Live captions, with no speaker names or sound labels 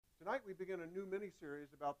Tonight we begin a new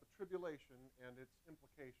mini-series about the tribulation and its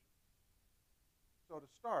implications. So to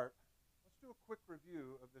start, let's do a quick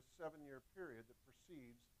review of this 7-year period that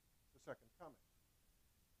precedes the second coming.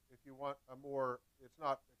 If you want a more, it's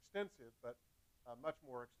not extensive, but much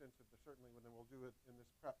more extensive, certainly, than we'll do it in this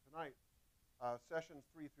prep tonight, sessions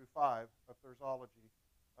 3 through 5 of Thursology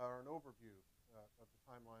are an overview of the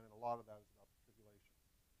timeline, and a lot of that is about the tribulation.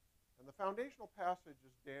 And the foundational passage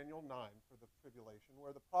is Daniel 9 for the tribulation,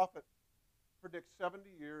 where the prophet predicts 70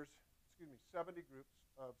 groups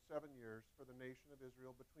of 7 years for the nation of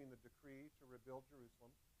Israel between the decree to rebuild Jerusalem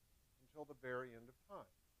until the very end of time.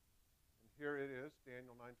 And here it is,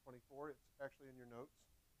 Daniel 9:24. It's actually in your notes.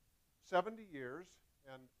 70 years,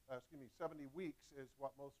 and 70 weeks is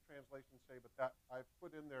what most translations say, but that I've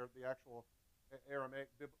put in there the actual Aramaic,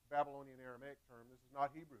 Babylonian Aramaic term. This is not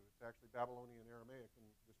Hebrew. It's actually Babylonian Aramaic in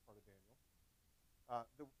this part of Daniel.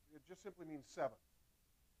 It just simply means 7,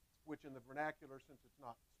 which in the vernacular, since it's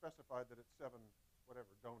not specified that it's 7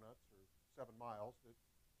 donuts or 7 miles, it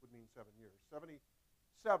would mean 7 years. 70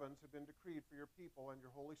 sevens have been decreed for your people and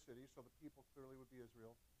your holy city, so the people clearly would be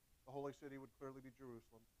Israel. The holy city would clearly be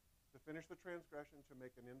Jerusalem. To finish the transgression, to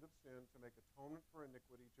make an end of sin, to make atonement for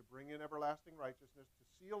iniquity, to bring in everlasting righteousness, to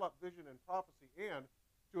seal up vision and prophecy, and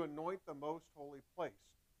to anoint the most holy place.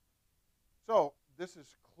 So this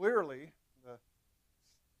is clearly the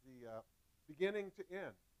beginning to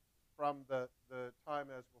end from the time,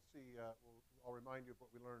 as we'll see. I'll remind you of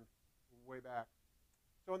what we learned way back.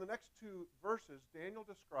 So in the next 2 verses, Daniel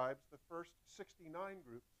describes the first 69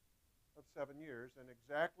 groups of 7 years and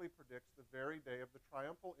exactly predicts the very day of the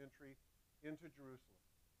triumphal entry into Jerusalem.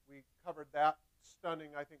 We covered that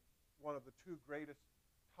stunning, I think, one of the 2 greatest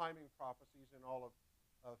timing prophecies in all of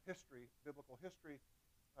history, biblical history,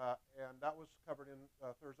 and that was covered in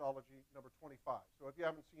Thursology number 25. So if you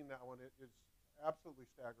haven't seen that one, it is absolutely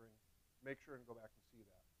staggering. Make sure and go back and see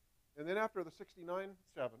that. And then after the 69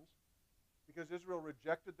 sevens, because Israel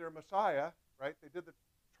rejected their Messiah, right, they did the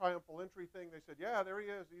triumphal entry thing. They said, yeah, there he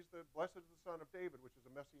is. He's the blessed is the son of David, which is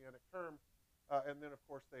a messianic term. And then, of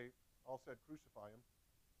course, they all said crucify him.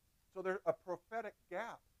 So there a prophetic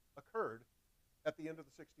gap occurred at the end of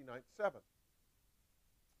the 69th seven.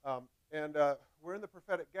 We're in the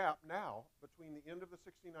prophetic gap now between the end of the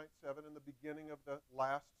 69th seven and the beginning of the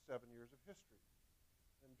last 7 years of history.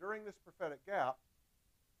 And during this prophetic gap,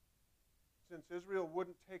 since Israel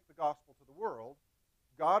wouldn't take the gospel to the world,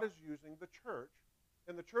 God is using the church.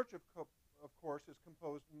 And the church, of course, is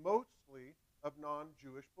composed mostly of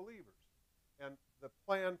non-Jewish believers. And the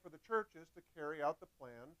plan for the church is to carry out the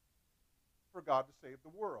plan for God to save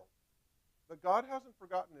the world. But God hasn't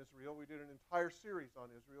forgotten Israel. We did an entire series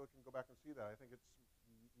on Israel. You can go back and see that. I think it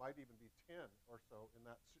might even be 10 or so in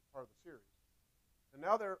that part of the series. And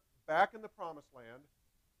now they're back in the promised land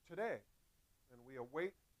today. And we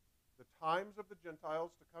await the times of the Gentiles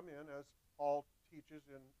to come in, as Paul teaches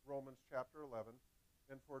in Romans chapter 11.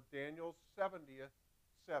 And for Daniel's 70th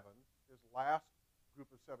seven, his last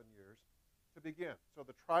group of 7 years, to begin. So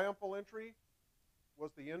the triumphal entry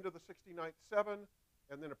was the end of the 69th seven,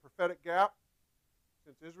 and then a prophetic gap.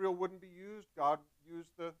 Since Israel wouldn't be used, God used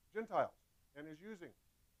the Gentiles and is using.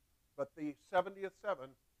 But the 70th seven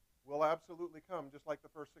will absolutely come, just like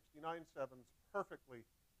the first 69 sevens perfectly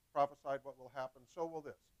prophesied what will happen, so will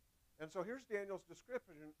this. And so here's Daniel's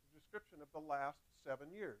description of the last 7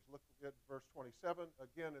 years. Look at verse 27.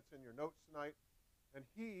 Again, it's in your notes tonight. And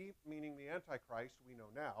he, meaning the Antichrist, we know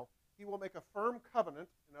now, he will make a firm covenant,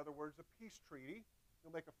 in other words, a peace treaty. He'll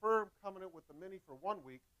make a firm covenant with the many for 1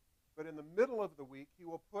 week, but in the middle of the week he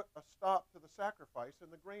will put a stop to the sacrifice and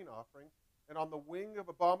the grain offering, and on the wing of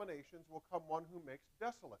abominations will come one who makes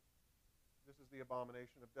desolate. This is the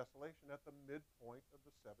abomination of desolation at the midpoint of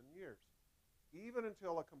the 7 years. Even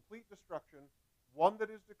until a complete destruction, one that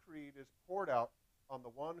is decreed, is poured out on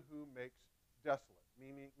the one who makes desolate,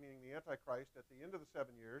 meaning the Antichrist at the end of the 7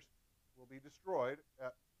 years will be destroyed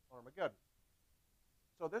at Armageddon.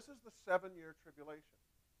 So this is the 7-year tribulation.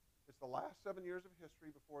 It's the last 7 years of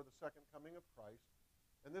history before the second coming of Christ.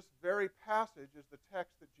 And this very passage is the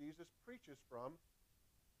text that Jesus preaches from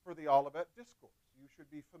for the Olivet Discourse. You should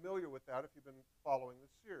be familiar with that if you've been following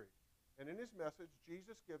this series. And in his message,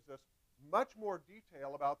 Jesus gives us much more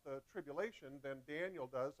detail about the tribulation than Daniel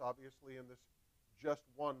does, obviously, in this just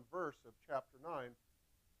 1 verse of chapter 9.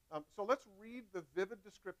 So let's read the vivid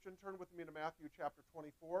description. Turn with me to Matthew chapter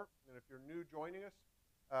 24. And if you're new joining us,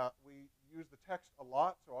 we use the text a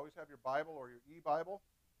lot, so always have your Bible or your e-Bible.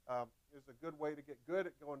 Is a good way to get good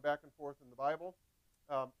at going back and forth in the Bible.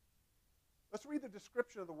 Let's read the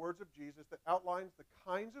description of the words of Jesus that outlines the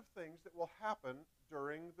kinds of things that will happen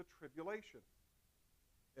during the tribulation.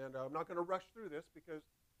 And I'm not going to rush through this because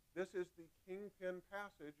this is the kingpin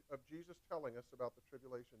passage of Jesus telling us about the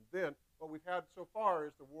tribulation. Then, what we've had so far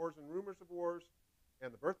is the wars and rumors of wars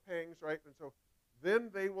and the birth pangs, right? And so, then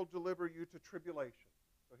they will deliver you to tribulation.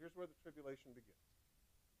 So here's where the tribulation begins.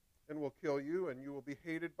 And will kill you, and you will be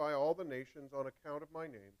hated by all the nations on account of my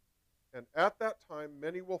name. And at that time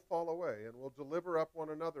many will fall away, and will deliver up one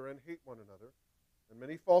another and hate one another. And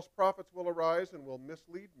many false prophets will arise and will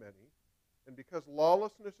mislead many. And because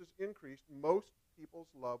lawlessness is increased, most people's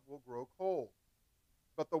love will grow cold.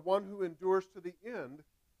 But the one who endures to the end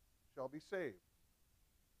shall be saved.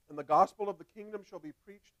 And the gospel of the kingdom shall be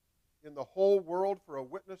preached in the whole world for a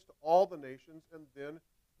witness to all the nations, and then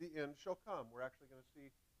the end shall come. We're actually going to see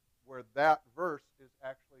where that verse is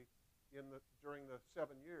actually during the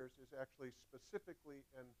 7 years is actually specifically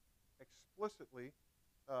and explicitly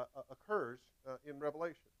occurs in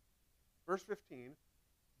Revelation. Verse 15,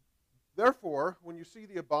 therefore, when you see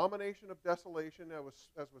the abomination of desolation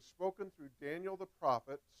as was spoken through Daniel the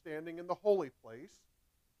prophet standing in the holy place,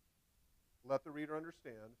 let the reader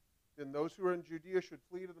understand, then those who are in Judea should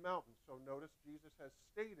flee to the mountains. So notice Jesus has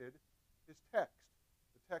stated his text.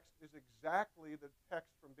 The text is exactly the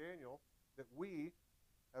text from Daniel that we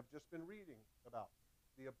have just been reading about.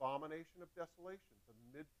 The abomination of desolation,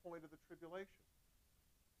 the midpoint of the tribulation.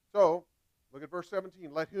 So, look at verse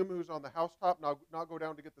 17. Let him who's on the housetop not go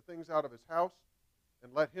down to get the things out of his house,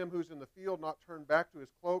 and let him who's in the field not turn back to his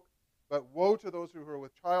cloak. But woe to those who are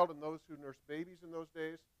with child and those who nurse babies in those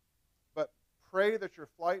days. But pray that your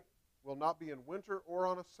flight will not be in winter or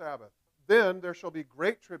on a Sabbath. Then there shall be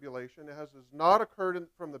great tribulation, as has not occurred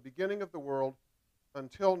from the beginning of the world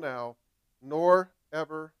until now, nor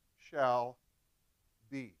ever shall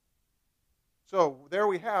be. So there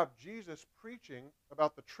we have Jesus preaching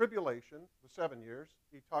about the tribulation, the 7 years.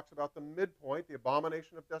 He talks about the midpoint, the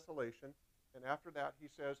abomination of desolation. And after that, he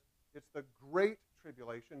says it's the great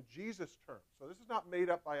tribulation, Jesus' terms. So this is not made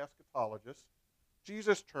up by eschatologists.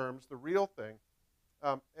 Jesus' terms, the real thing.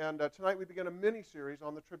 Tonight we begin a mini-series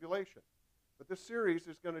on the tribulation. But this series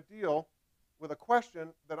is going to deal with a question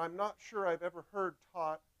that I'm not sure I've ever heard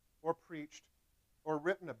taught or preached or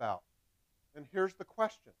written about. And here's the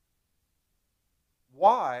question.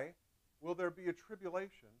 Why will there be a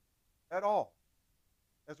tribulation at all?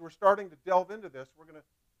 As we're starting to delve into this, we're going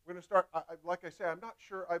to start, like I say, I'm not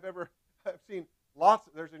sure I've seen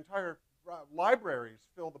there's entire libraries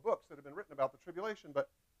fill the books that have been written about the tribulation, but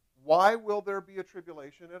why will there be a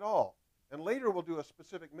tribulation at all? And later we'll do a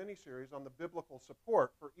specific mini-series on the biblical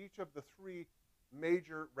support for each of the three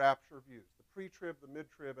major rapture views, the pre-trib, the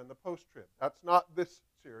mid-trib, and the post-trib. That's not this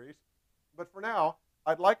series. But for now,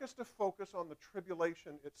 I'd like us to focus on the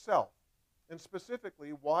tribulation itself, and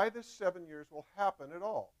specifically why this 7 years will happen at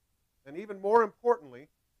all. And even more importantly,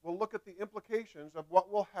 we'll look at the implications of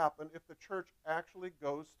what will happen if the church actually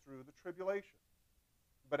goes through the tribulation.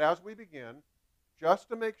 But as we begin, just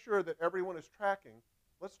to make sure that everyone is tracking,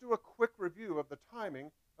 let's do a quick review of the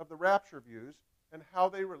timing of the rapture views and how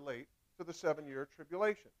they relate to the 7-year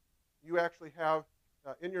tribulation. You actually have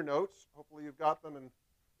in your notes, hopefully you've got them, and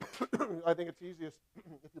I think it's easiest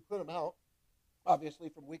if you put them out, obviously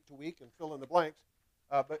from week to week and fill in the blanks.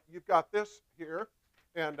 But you've got this here,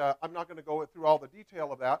 and I'm not going to go through all the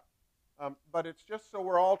detail of that, but it's just so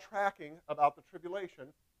we're all tracking about the tribulation.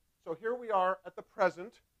 So here we are at the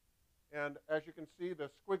present, and as you can see, the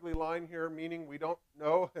squiggly line here meaning we don't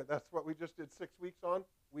know. That's what we just did 6 weeks on.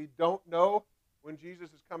 We don't know when Jesus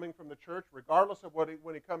is coming from the church. Regardless of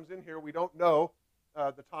when he comes in here, we don't know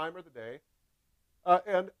the time or the day.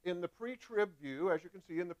 And in the pre-trib view, as you can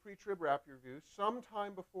see in the pre-trib rapture view,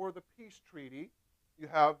 sometime before the peace treaty, you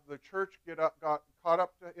have the church got caught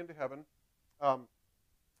up into heaven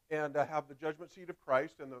and have the judgment seat of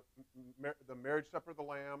Christ and the marriage supper of the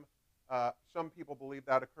Lamb. Some people believe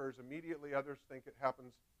that occurs immediately. Others think it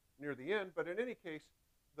happens near the end. But in any case,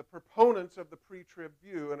 the proponents of the pre-trib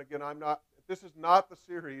view, and again, this is not the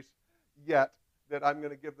series yet that I'm going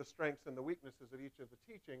to give the strengths and the weaknesses of each of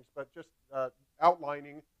the teachings, but just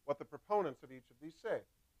outlining what the proponents of each of these say.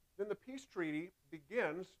 Then the peace treaty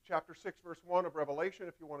begins, chapter 6, verse 1 of Revelation,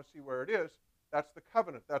 if you want to see where it is. That's the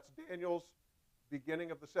covenant. That's Daniel's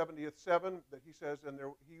beginning of the 70th seven that he says, and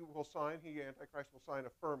he, Antichrist, will sign a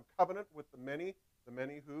firm covenant with the many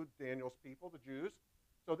who, Daniel's people, the Jews.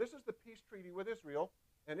 So this is the peace treaty with Israel,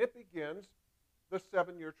 and it begins the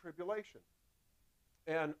 7-year tribulation.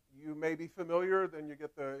 And you may be familiar. Then you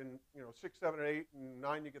get in 6, 7, and 8, and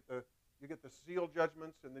 9. You get the seal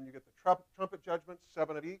judgments, and then you get the trumpet judgments,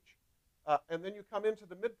 7 of each. And then you come into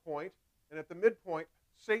the midpoint, and at the midpoint,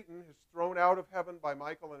 Satan is thrown out of heaven by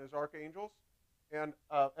Michael and his archangels, And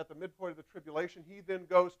at the midpoint of the tribulation, he then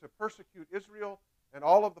goes to persecute Israel and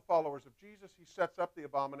all of the followers of Jesus. He sets up the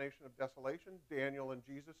abomination of desolation, Daniel and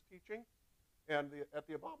Jesus teaching. And at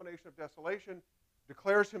the abomination of desolation,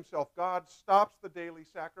 declares himself God, stops the daily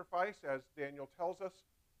sacrifice, as Daniel tells us.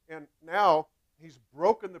 And now he's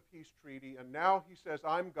broken the peace treaty, and now he says,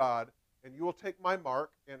 I'm God, and you will take my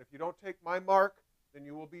mark. And if you don't take my mark, then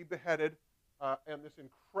you will be beheaded. And this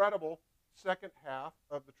incredible second half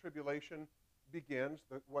of the tribulation begins,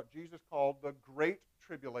 what Jesus called the Great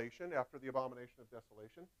Tribulation after the abomination of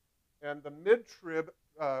desolation. And the mid-trib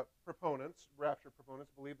proponents, rapture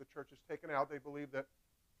proponents, believe the church is taken out. They believe that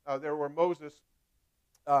there were Moses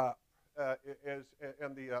and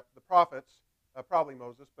the prophets, probably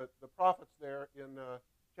Moses, but the prophets there in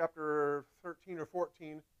chapter 13 or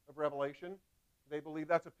 14 of Revelation. They believe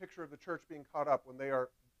that's a picture of the church being caught up when they are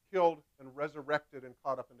killed and resurrected and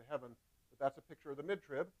caught up into heaven. But that's a picture of the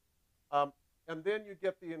mid-trib. And then you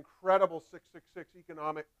get the incredible 666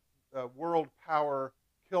 economic world power,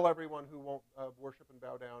 kill everyone who won't worship and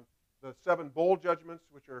bow down. The 7 bowl judgments,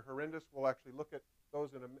 which are horrendous. We'll actually look at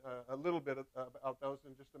those in a little bit about those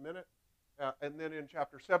in just a minute. And then in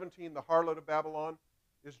chapter 17, the harlot of Babylon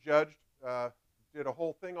is judged. Did a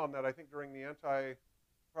whole thing on that, I think, during the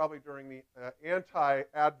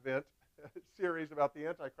anti-Advent series about the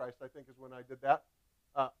Antichrist, I think is when I did that.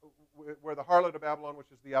 Where the harlot of Babylon,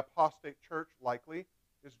 which is the apostate church, likely,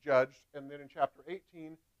 is judged. And then in chapter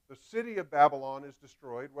 18, the city of Babylon is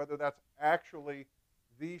destroyed. Whether that's actually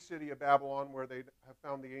the city of Babylon where they have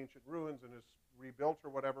found the ancient ruins and is rebuilt or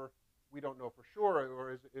whatever, we don't know for sure.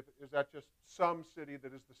 Or is that just some city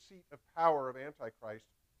that is the seat of power of Antichrist?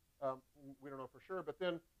 We don't know for sure. But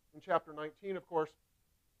then in chapter 19, of course,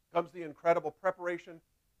 comes the incredible preparation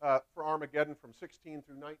for Armageddon from 16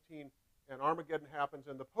 through 19. And Armageddon happens,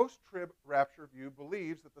 and the post-trib rapture view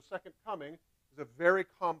believes that the second coming is a very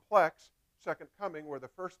complex second coming, where the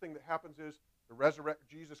first thing that happens is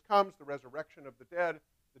Jesus comes, the resurrection of the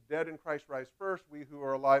dead in Christ rise first. We who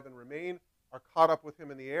are alive and remain are caught up with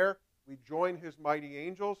him in the air. We join his mighty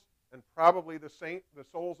angels, and probably the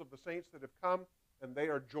souls of the saints that have come, and they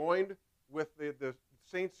are joined with the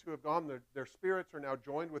saints who have gone. Their spirits are now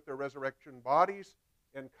joined with their resurrection bodies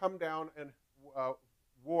and come down and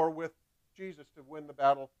war with Jesus to win the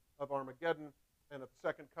battle of Armageddon. And at the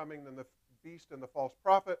second coming, then the beast and the false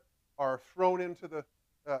prophet are thrown into the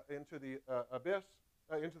abyss,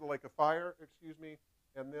 into the lake of fire,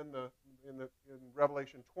 and then in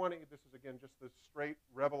Revelation 20, this is again just the straight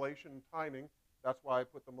Revelation timing. That's why I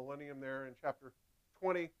put the millennium there. In chapter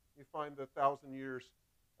 20, you find the 1,000 years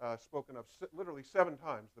spoken of literally 7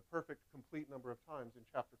 times, the perfect, complete number of times in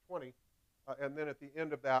chapter 20. And then at the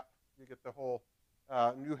end of that, you get the whole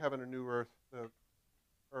new heaven and new earth. The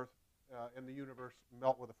earth and the universe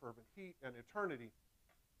melt with a fervent heat, and eternity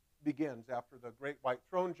begins after the great white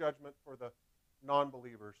throne judgment for the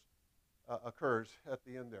non-believers occurs at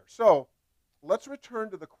the end there. So let's return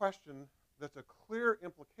to the question that's a clear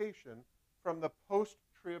implication from the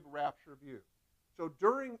post-trib rapture view. So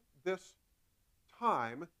during this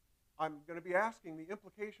time, I'm going to be asking the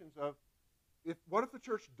implications of what if the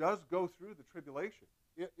church does go through the tribulation?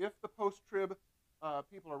 If the post-trib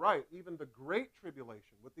people are right, even the Great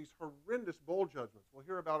Tribulation with these horrendous bowl judgments, we'll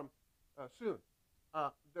hear about them soon,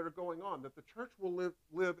 that are going on, that the church will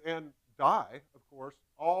live and die, of course,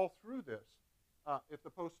 all through this if the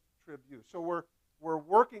post-trib view. So we're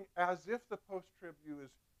working as if the post-trib view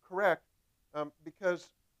is correct because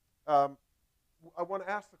I want to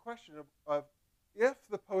ask the question of if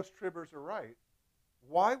the post-tribbers are right,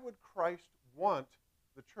 why would Christ want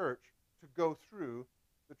the church to go through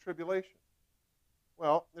the tribulation?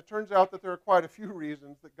 Well, it turns out that there are quite a few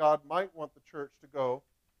reasons that God might want the church to go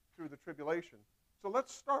through the tribulation. So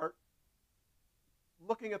let's start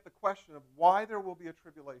looking at the question of why there will be a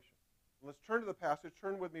tribulation. And let's turn to the passage.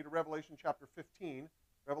 Turn with me to Revelation chapter 15.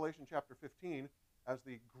 Revelation chapter 15, as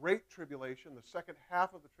the Great Tribulation, the second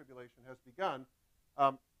half of the tribulation has begun.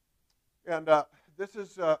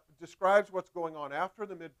 This describes what's going on after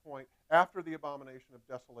the midpoint, after the abomination of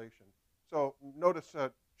desolation. So notice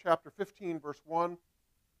chapter 15, verse 1.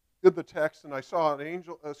 Did the text, and I saw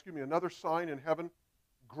another sign in heaven,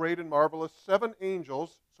 great and marvelous, 7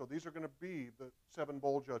 angels. So these are going to be the 7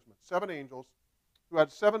 bowl judgments. 7 angels who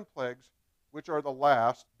had 7 plagues, which are the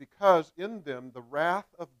last, because in them the wrath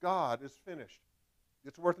of God is finished.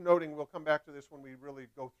 It's worth noting, we'll come back to this when we really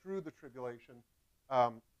go through the tribulation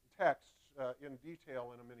texts in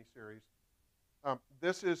detail in a mini-series.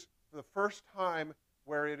 This is the first time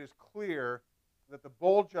where it is clear that the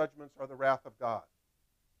bowl judgments are the wrath of God.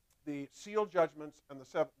 The seal judgments and the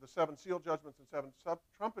 7 seal judgments and 7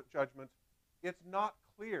 trumpet judgments It's not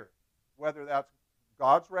clear whether that's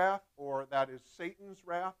God's wrath or that is Satan's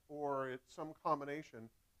wrath or it's some combination.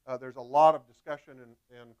 There's a lot of discussion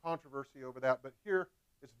and controversy over that, but here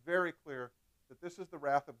it's very clear that this is the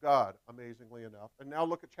wrath of God, amazingly enough. And now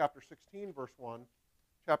look at chapter 16, verse 1.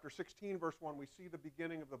 Chapter 16, verse 1, we see the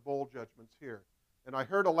beginning of the bowl judgments here. And I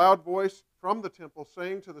heard a loud voice from the temple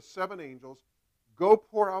saying to the 7 angels, "Go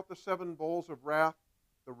pour out the 7 bowls of wrath,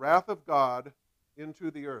 the wrath of God,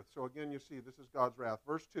 into the earth." So again, you see, this is God's wrath.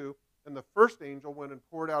 Verse 2, "And the first angel went and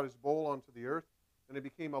poured out his bowl onto the earth, and it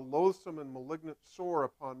became a loathsome and malignant sore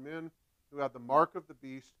upon men who had the mark of the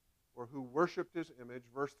beast or who worshipped his image."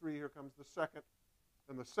 Verse 3, here comes the second.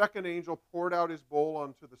 "And the second angel poured out his bowl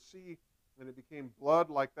onto the sea, and it became blood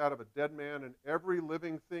like that of a dead man, and every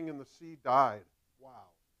living thing in the sea died." Wow.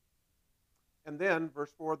 "And then,"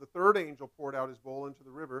 verse 4, "the third angel poured out his bowl into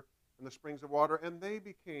the river and the springs of water, and they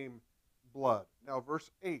became blood." Now,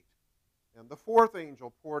 verse 8, "And the fourth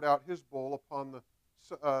angel poured out his bowl upon the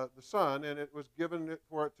sun, and it was given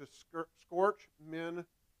for it to scorch men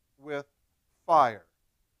with fire."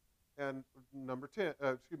 And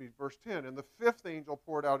verse 10, "And the fifth angel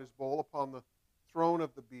poured out his bowl upon the throne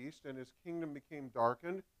of the beast, and his kingdom became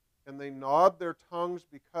darkened, and they gnawed their tongues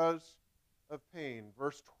because of pain."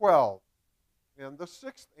 Verse 12, "And the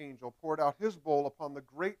sixth angel poured out his bowl upon the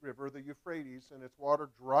great river, the Euphrates, and its water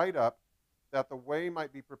dried up, that the way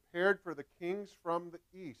might be prepared for the kings from the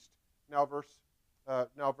east." Now verse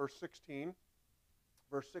 16.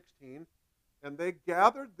 Verse 16, "And they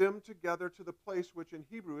gathered them together to the place which in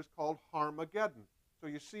Hebrew is called Armageddon." So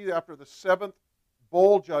you see, after the 7th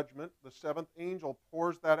bowl judgment, the 7th angel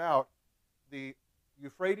pours that out, the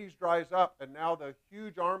Euphrates dries up, and now the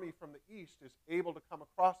huge army from the east is able to come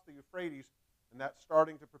across the Euphrates, and that's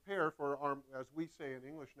starting to prepare for, as we say in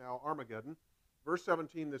English now, Armageddon. Verse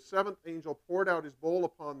 17, "The 7th angel poured out his bowl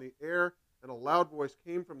upon the air, and a loud voice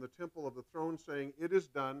came from the temple of the throne saying, 'It is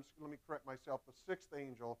done.'" Let me correct myself. The 6th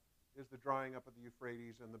angel is the drying up of the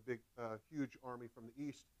Euphrates and the big, huge army from the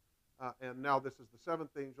east. And now this is the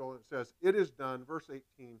 7th angel, and it says, "It is done." Verse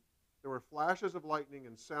 18, "There were flashes of lightning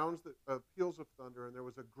and sounds of peals of thunder, and there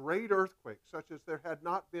was a great earthquake, such as there had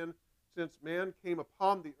not been since man came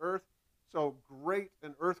upon the earth. So great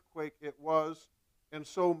an earthquake it was, and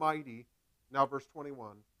so mighty." Now verse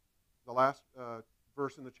 21, the last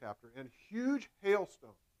verse in the chapter. "And huge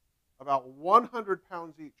hailstones, about 100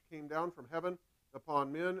 pounds each, came down from heaven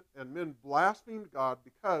upon men, and men blasphemed God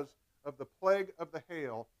because of the plague of the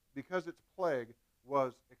hail, because its plague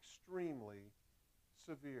was extremely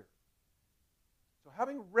severe." So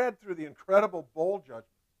having read through the incredible bowl judgment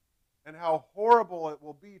and how horrible it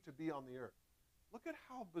will be to be on the earth, look at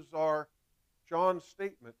how bizarre John's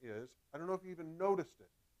statement is. I don't know if you even noticed it.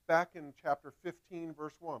 Back in chapter 15,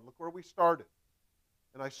 verse 1. Look where we started.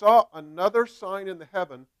 "And I saw another sign in the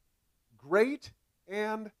heaven, great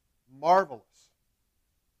and marvelous."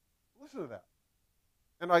 Listen to that.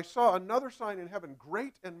 "And I saw another sign in heaven,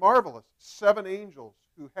 great and marvelous, 7 angels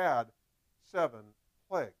who had 7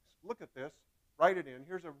 plagues." Look at this. Write it in.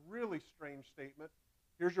 Here's a really strange statement.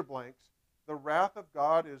 Here's your blanks. The wrath of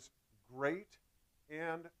God is great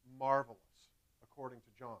and marvelous, according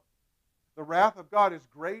to John. The wrath of God is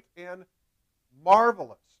great and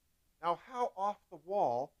marvelous. Now, how off the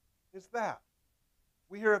wall is that?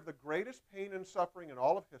 We hear of the greatest pain and suffering in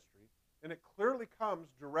all of history, and it clearly comes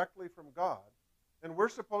directly from God. And we're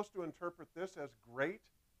supposed to interpret this as great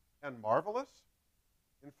and marvelous?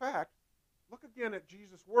 In fact, look again at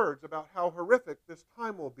Jesus' words about how horrific this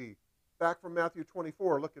time will be. Back from Matthew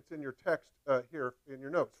 24, look, it's in your text here in your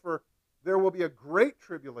notes. "For there will be a great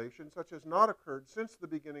tribulation, such as not occurred since the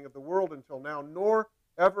beginning of the world until now, nor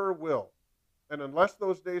ever will. And unless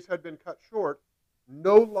those days had been cut short,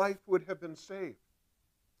 no life would have been saved.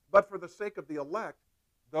 But for the sake of the elect,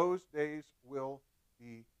 those days will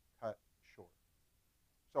be cut short."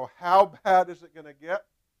 So how bad is it going to get?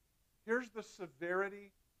 Here's the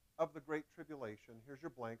severity of the Great Tribulation. Here's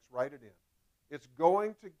your blanks. Write it in. It's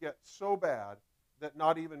going to get so bad that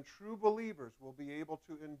not even true believers will be able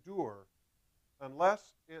to endure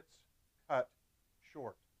unless it's cut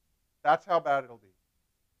short. That's how bad it'll be.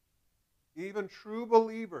 Even true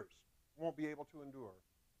believers won't be able to endure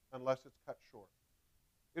unless it's cut short.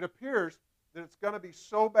 It appears that it's going to be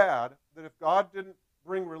so bad that if God didn't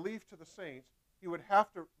bring relief to the saints, he would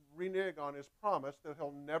have to renege on his promise that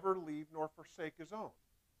he'll never leave nor forsake his own.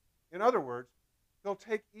 In other words, he'll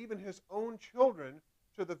take even his own children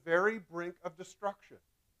to the very brink of destruction.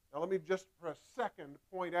 Now let me just for a second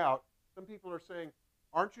point out, some people are saying,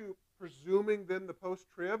 aren't you presuming then the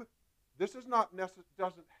post-trib? This is not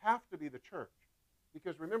doesn't have to be the church.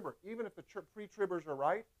 Because remember, even if the pre-tribbers are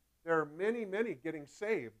right, There are many, many getting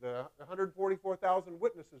saved. The 144,000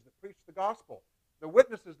 witnesses that preach the gospel. The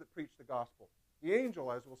witnesses that preach the gospel. The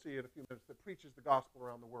angel, as we'll see in a few minutes, that preaches the gospel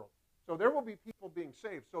around the world. So there will be people being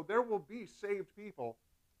saved. So there will be saved people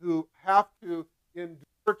who have to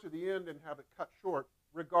endure to the end and have it cut short,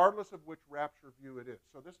 regardless of which rapture view it is.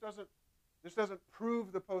 So this doesn't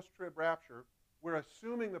prove the post-trib rapture. We're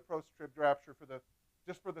assuming the post-trib rapture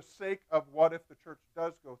just for the sake of what if the church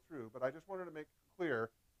does go through. But I just wanted to make clear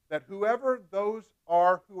that whoever those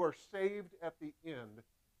are who are saved at the end,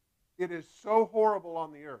 it is so horrible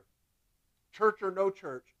on the earth, church or no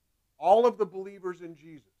church, all of the believers in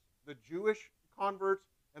Jesus, the Jewish converts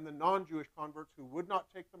and the non-Jewish converts who would not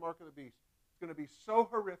take the mark of the beast, it's going to be so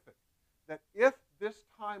horrific that if this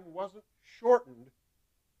time wasn't shortened,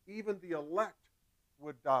 even the elect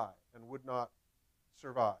would die and would not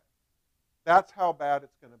survive. That's how bad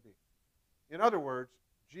it's going to be. In other words,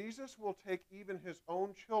 Jesus will take even his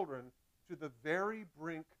own children to the very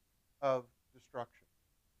brink of destruction.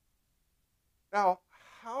 Now,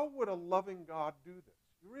 how would a loving God do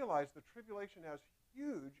this? You realize the tribulation has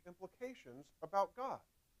huge implications about God.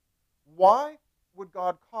 Why would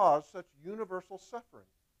God cause such universal suffering?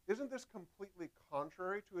 Isn't this completely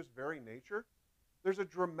contrary to his very nature? There's a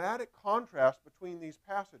dramatic contrast between these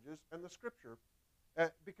passages and the Scripture,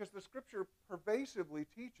 because the Scripture pervasively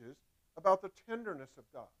teaches about the tenderness of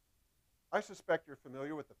God. I suspect you're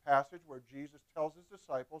familiar with the passage where Jesus tells his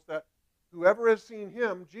disciples that whoever has seen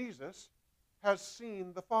him, Jesus, has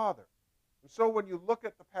seen the Father. And so when you look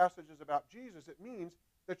at the passages about Jesus, it means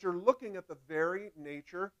that you're looking at the very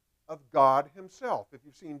nature of God himself. If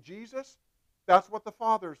you've seen Jesus, that's what the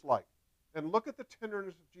Father's like. And look at the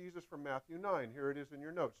tenderness of Jesus from Matthew 9. Here it is in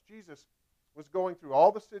your notes. Jesus was going through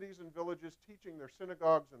all the cities and villages, teaching their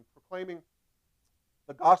synagogues and proclaiming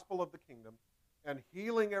the gospel of the kingdom and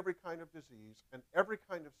healing every kind of disease and every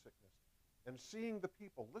kind of sickness and seeing the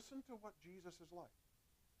people. Listen to what Jesus is like.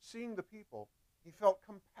 Seeing the people, he felt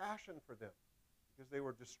compassion for them because they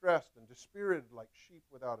were distressed and dispirited like sheep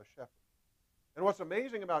without a shepherd. And what's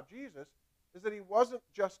amazing about Jesus is that he wasn't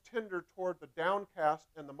just tender toward the downcast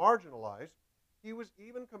and the marginalized. He was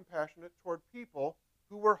even compassionate toward people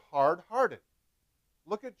who were hard-hearted.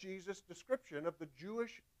 Look at Jesus' description of the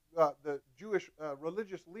Jewish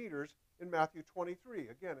religious leaders in Matthew 23.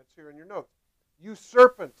 Again, it's here in your notes. You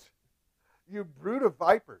serpents, you brood of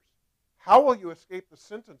vipers, how will you escape the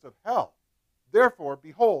sentence of hell? Therefore,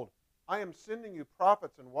 behold, I am sending you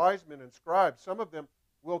prophets and wise men and scribes. Some of them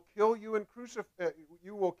will kill you and crucify,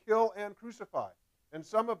 and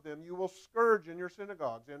some of them you will scourge in your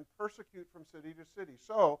synagogues and persecute from city to city,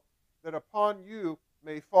 so that upon you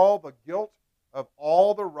may fall the guilt of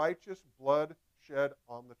all the righteous blood shed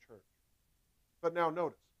on the church. But now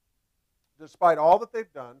notice, despite all that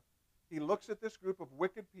they've done, he looks at this group of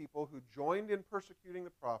wicked people who joined in persecuting the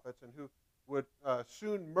prophets and who would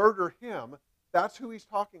soon murder him. That's who he's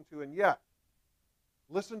talking to, and yet,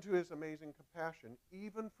 listen to his amazing compassion,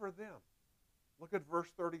 even for them. Look at verse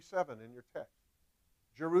 37 in your text.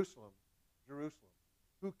 Jerusalem, Jerusalem,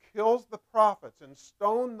 who kills the prophets and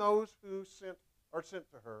stone those who are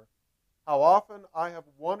sent to her. How often I have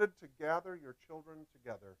wanted to gather your children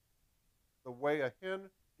together, the way a hen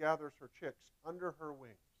gathers her chicks under her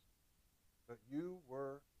wings, but you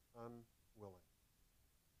were unwilling.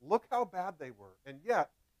 Look how bad they were, and yet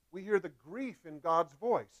we hear the grief in God's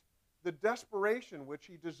voice, the desperation which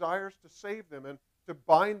he desires to save them and to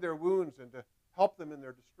bind their wounds and to help them in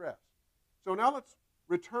their distress. So now let's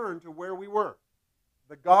return to where we were.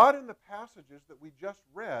 The God in the passages that we just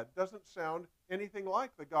read doesn't sound anything like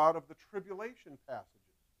the God of the tribulation passages.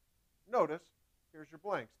 Notice, here's your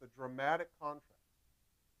blanks, the dramatic contrast.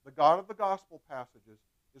 The God of the gospel passages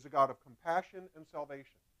is a God of compassion and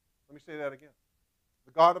salvation. Let me say that again.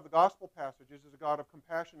 The God of the gospel passages is a God of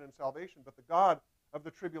compassion and salvation, but the God of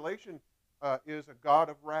the tribulation is a God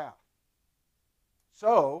of wrath.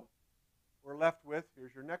 So, we're left with,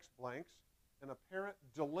 here's your next blanks, an apparent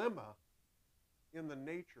dilemma in the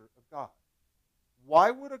nature of God. Why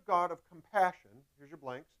would a God of compassion, here's your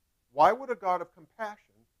blanks, why would a God of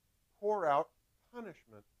compassion pour out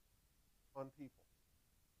punishment on people?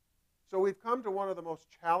 So we've come to one of the most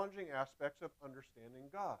challenging aspects of understanding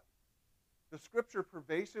God. The Scripture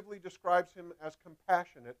pervasively describes him as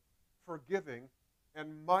compassionate, forgiving,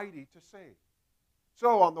 and mighty to save.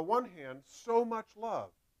 So on the one hand, so much love,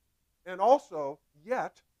 and also,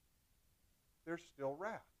 yet, there's still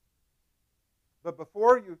wrath. But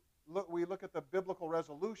before we look at the biblical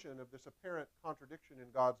resolution of this apparent contradiction in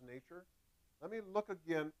God's nature, let me look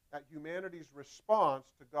again at humanity's response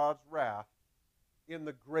to God's wrath in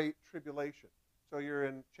the Great Tribulation. So you're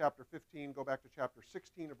in chapter 15, go back to chapter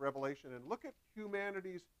 16 of Revelation, and look at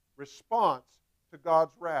humanity's response to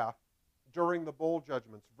God's wrath during the bowl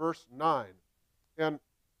judgments. Verse 9. And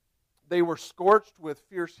they were scorched with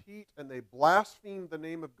fierce heat, and they blasphemed the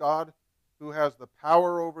name of God who has the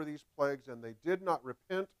power over these plagues, and they did not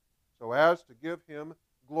repent so as to give him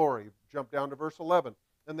glory. Jump down to verse 11.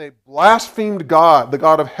 And they blasphemed God, the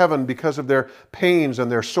God of heaven, because of their pains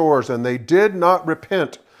and their sores, and they did not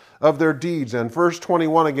repent of their deeds. And verse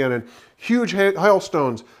 21 again, and huge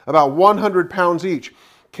hailstones, about 100 pounds each,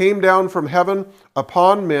 came down from heaven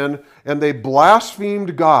upon men, and they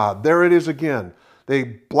blasphemed God. There it is again. They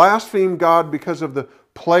blasphemed God because of the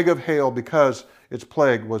plague of hail, because its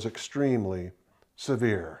plague was extremely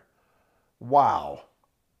severe. Wow.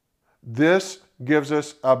 This gives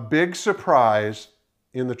us a big surprise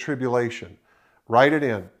in the tribulation. Write it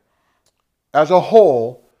in. As a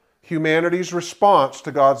whole, humanity's response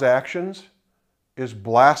to God's actions is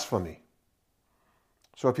blasphemy.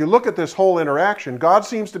 So if you look at this whole interaction, God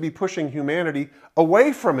seems to be pushing humanity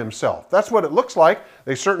away from himself. That's what it looks like.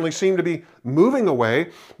 They certainly seem to be moving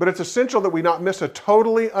away, but it's essential that we not miss a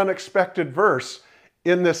totally unexpected verse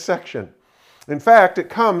in this section. In fact, it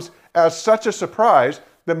comes as such a surprise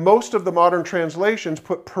that most of the modern translations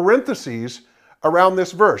put parentheses around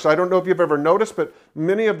this verse. I don't know if you've ever noticed, but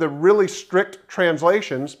many of the really strict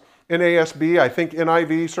translations, NASB, I think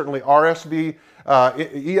NIV, certainly RSV,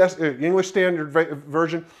 English Standard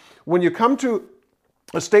Version, when you come to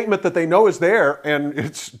a statement that they know is there and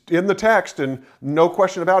it's in the text and no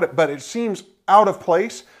question about it, but it seems out of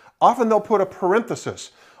place, often they'll put a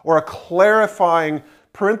parenthesis or a clarifying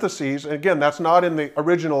parentheses. And again, that's not in the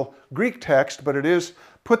original Greek text, but it is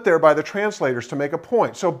put there by the translators to make a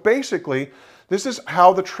point. So basically, this is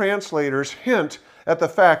how the translators hint at the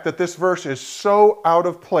fact that this verse is so out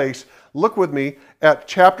of place. Look with me at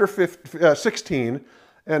chapter 16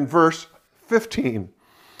 and verse 15.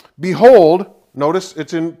 Behold, notice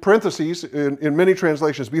it's in parentheses in many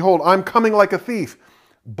translations. Behold, I'm coming like a thief.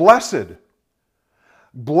 Blessed.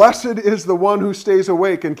 Blessed is the one who stays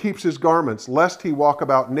awake and keeps his garments, lest he walk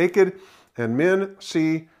about naked and men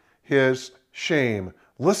see his shame.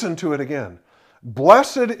 Listen to it again.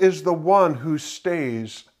 Blessed is the one who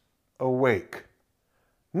stays awake.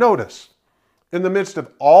 Notice, in the midst of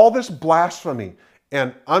all this blasphemy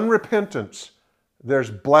and unrepentance, there's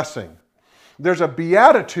blessing. There's a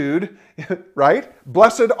beatitude, right?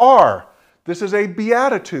 Blessed are. This is a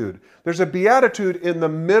beatitude. There's a beatitude in the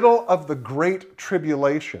middle of the great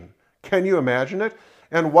tribulation. Can you imagine it?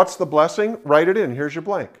 And what's the blessing? Write it in. Here's your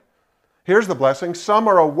blank. Here's the blessing. Some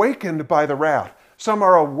are awakened by the wrath. Some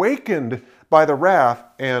are awakened by the wrath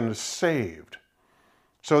and saved.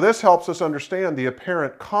 So this helps us understand the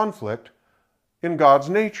apparent conflict in God's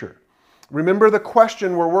nature. Remember the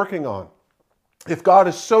question we're working on. If God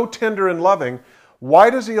is so tender and loving,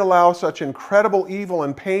 why does he allow such incredible evil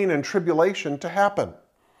and pain and tribulation to happen?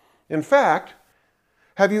 In fact,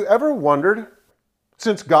 have you ever wondered,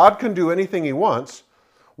 since God can do anything he wants,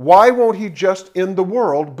 why won't he just end the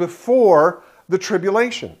world before the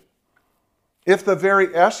tribulation? If the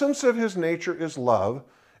very essence of his nature is love,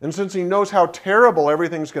 and since he knows how terrible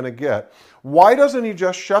everything's going to get, why doesn't he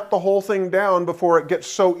just shut the whole thing down before it gets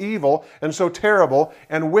so evil and so terrible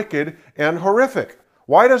and wicked and horrific?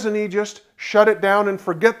 Why doesn't he just shut it down and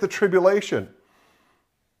forget the tribulation?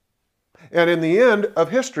 And in the end of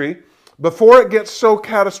history, before it gets so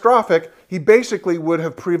catastrophic, he basically would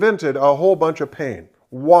have prevented a whole bunch of pain.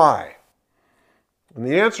 Why? And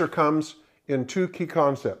the answer comes in two key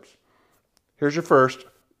concepts. Here's your first,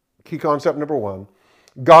 key concept number one.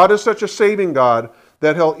 God is such a saving God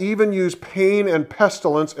that he'll even use pain and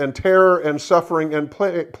pestilence and terror and suffering and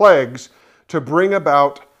plagues to bring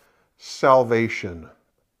about salvation.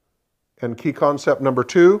 And key concept number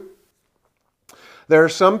two, there are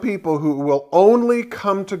some people who will only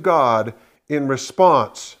come to God in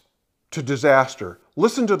response to disaster.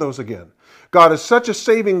 Listen to those again. God is such a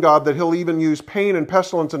saving God that he'll even use pain and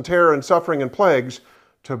pestilence and terror and suffering and plagues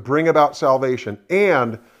to bring about salvation.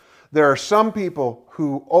 And there are some people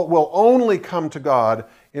who will only come to God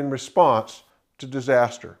in response to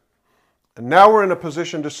disaster. And now we're in a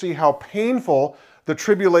position to see how painful the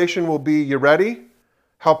tribulation will be. You ready?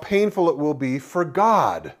 How painful it will be for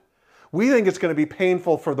God. We think it's going to be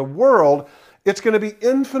painful for the world. It's going to be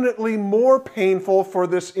infinitely more painful for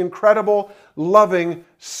this incredible, loving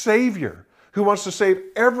Savior who wants to save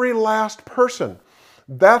every last person.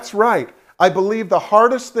 That's right. I believe the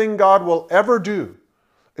hardest thing God will ever do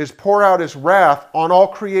is pour out his wrath on all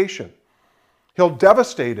creation. He'll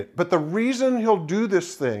devastate it. But the reason he'll do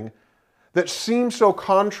this thing that seems so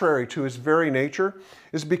contrary to his very nature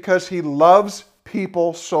is because he loves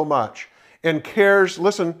people so much and cares,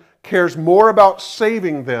 listen, cares more about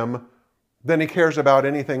saving them than he cares about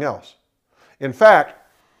anything else. In fact,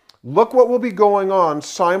 look what will be going on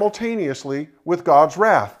simultaneously with God's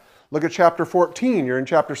wrath. Look at chapter 14. You're in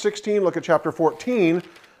chapter 16. Look at chapter 14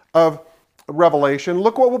 of Revelation.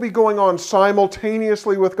 Look what will be going on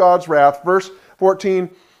simultaneously with God's wrath.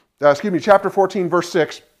 Chapter 14, verse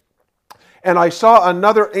 6. And I saw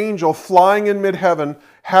another angel flying in mid-heaven,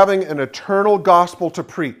 having an eternal gospel to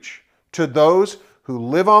preach to those who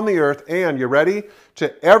live on the earth, and, you ready?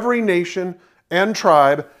 To every nation and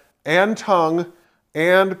tribe and tongue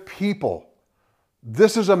and people.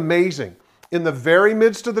 This is amazing. In the very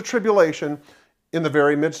midst of the tribulation, in the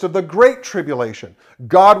very midst of the great tribulation,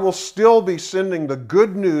 God will still be sending the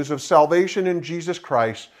good news of salvation in Jesus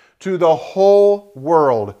Christ to the whole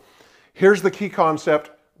world. Here's the key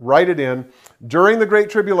concept. Write it in. During the Great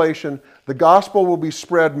Tribulation, the gospel will be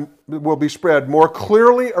spread more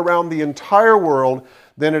clearly around the entire world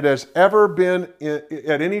than it has ever been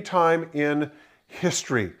at any time in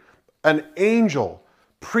history. An angel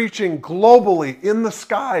preaching globally in the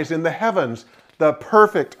skies, in the heavens, the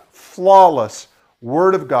perfect, flawless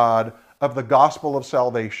Word of God of the gospel of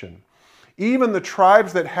salvation. Even the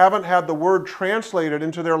tribes that haven't had the Word translated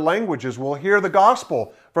into their languages will hear the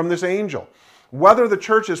gospel from this angel. Whether the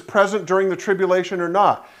church is present during the tribulation or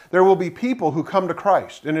not, there will be people who come to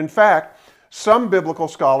Christ. And in fact, some biblical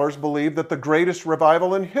scholars believe that the greatest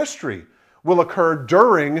revival in history will occur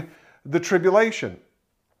during the tribulation.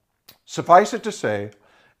 Suffice it to say,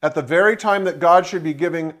 at the very time that God should be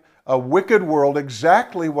giving a wicked world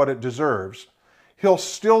exactly what it deserves, He'll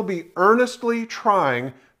still be earnestly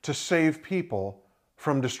trying to save people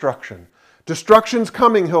from destruction. Destruction's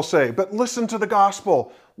coming, He'll say, but listen to the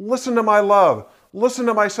gospel. Listen to my love. Listen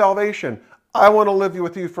to my salvation. I want to live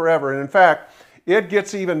with you forever. And in fact, it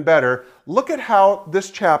gets even better. Look at how this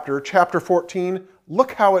chapter 14,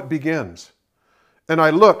 look how it begins. And I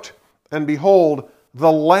looked, and behold,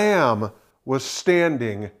 the Lamb was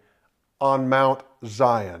standing on Mount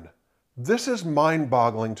Zion. This is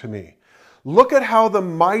mind-boggling to me. Look at how the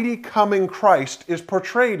mighty coming Christ is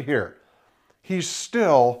portrayed here. He's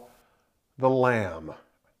still the Lamb.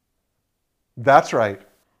 That's right.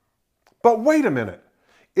 But wait a minute.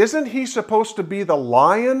 Isn't he supposed to be the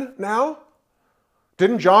lion now?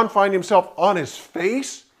 Didn't John find himself on his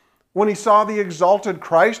face when he saw the exalted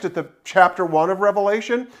Christ at the chapter 1 of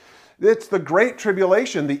Revelation? It's the great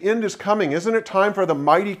tribulation. The end is coming. Isn't it time for the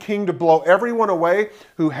mighty King to blow everyone away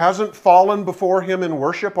who hasn't fallen before him in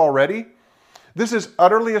worship already? This is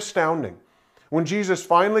utterly astounding. When Jesus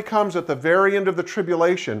finally comes at the very end of the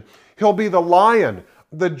tribulation, he'll be the lion,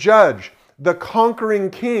 the judge, the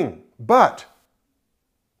conquering king. But,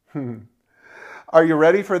 are you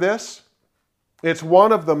ready for this? It's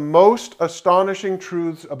one of the most astonishing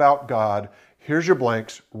truths about God. Here's your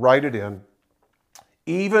blanks. Write it in.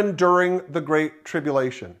 Even during the Great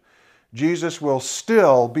Tribulation, Jesus will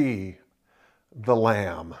still be the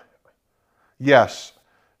Lamb. Yes,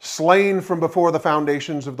 slain from before the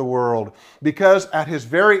foundations of the world, because at His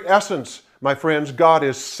very essence, my friends, God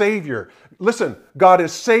is Savior. Listen, God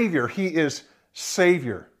is Savior. He is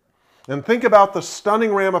Savior. And think about the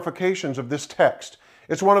stunning ramifications of this text.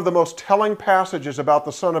 It's one of the most telling passages about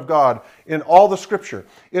the Son of God in all the Scripture.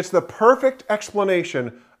 It's the perfect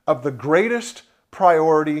explanation of the greatest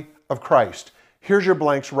priority of Christ. Here's your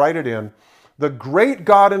blanks. Write it in. The great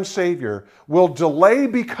God and Savior will delay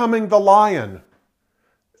becoming the lion.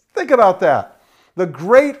 Think about that. The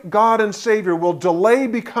great God and Savior will delay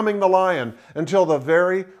becoming the lion until the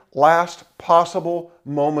very last possible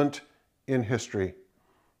moment in history.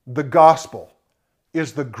 The gospel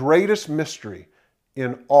is the greatest mystery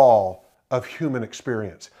in all of human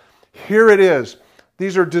experience. Here it is.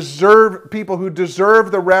 These are people who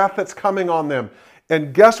deserve the wrath that's coming on them.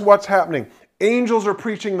 And guess what's happening? Angels are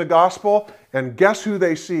preaching the gospel, and guess who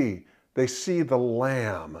they see? They see the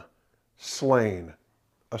Lamb slain.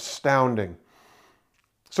 Astounding.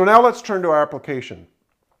 So now let's turn to our application.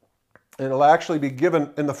 And it'll actually be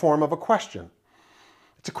given in the form of a question.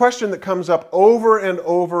 It's a question that comes up over and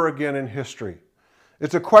over again in history.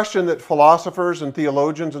 It's a question that philosophers and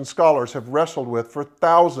theologians and scholars have wrestled with for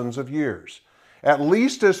thousands of years, at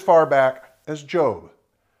least as far back as Job.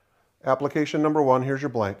 Application number 1, here's your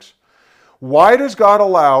blanks. Why does God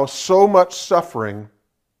allow so much suffering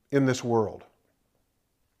in this world?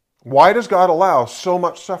 Why does God allow so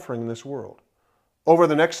much suffering in this world? Over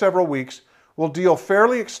the next several weeks, we'll deal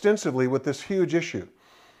fairly extensively with this huge issue.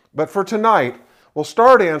 But for tonight, we'll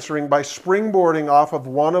start answering by springboarding off of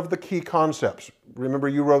one of the key concepts. Remember,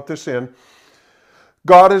 you wrote this in.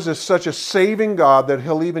 God is such a saving God that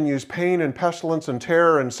he'll even use pain and pestilence and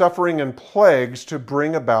terror and suffering and plagues to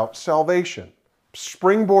bring about salvation.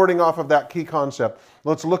 Springboarding off of that key concept,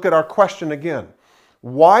 let's look at our question again.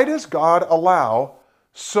 Why does God allow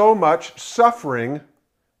so much suffering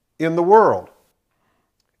in the world?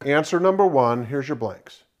 Answer number one, here's your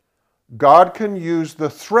blanks. God can use the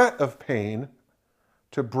threat of pain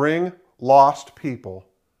to bring lost people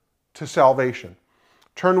to salvation.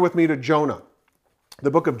 Turn with me to Jonah,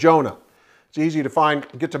 the book of Jonah. It's easy to find.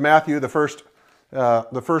 Get to Matthew, the first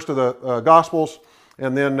of the Gospels,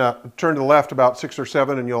 and then turn to the left about 6 or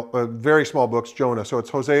 7, and you'll very small books, Jonah. So it's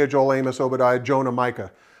Hosea, Joel, Amos, Obadiah, Jonah,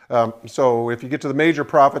 Micah. So if you get to the major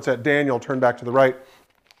prophets at Daniel, turn back to the right.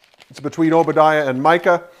 It's between Obadiah and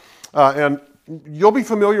Micah, and you'll be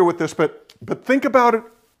familiar with this, but think about it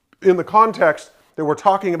in the context that we're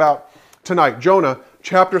talking about tonight. Jonah,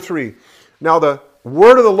 chapter 3. Now the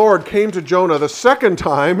word of the Lord came to Jonah the second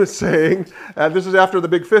time, saying, this is after the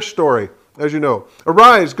big fish story, as you know.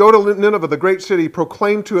 Arise, go to Nineveh, the great city,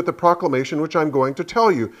 proclaim to it the proclamation which I'm going to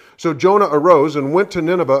tell you. So Jonah arose and went to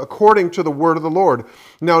Nineveh according to the word of the Lord.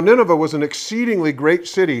 Now Nineveh was an exceedingly great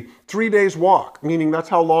city, 3 days' walk, meaning that's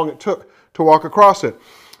how long it took to walk across it.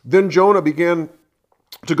 Then Jonah began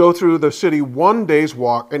to go through the city 1 day's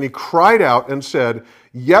walk, and he cried out and said,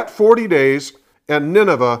 Yet 40 days, and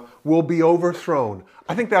Nineveh will be overthrown.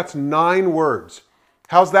 I think that's 9 words.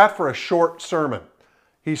 How's that for a short sermon?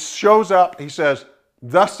 He shows up, he says,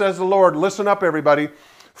 Thus says the Lord, listen up everybody,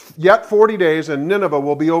 yet 40 days and Nineveh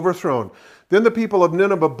will be overthrown. Then the people of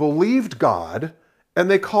Nineveh believed God,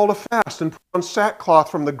 and they called a fast and put on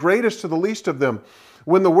sackcloth from the greatest to the least of them.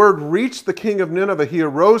 When the word reached the king of Nineveh, he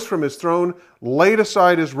arose from his throne, laid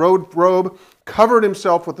aside his robe, covered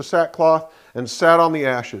himself with the sackcloth, and sat on the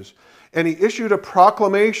ashes. And he issued a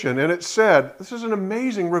proclamation, and it said, this is an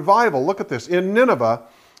amazing revival, look at this, in Nineveh,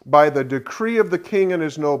 by the decree of the king and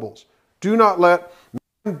his nobles. Do not let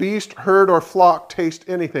man, beast, herd, or flock taste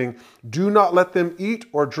anything. Do not let them eat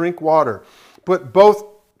or drink water. But both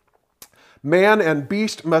man and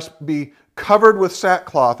beast must be covered with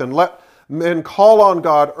sackcloth, and let men call on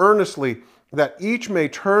God earnestly, that each may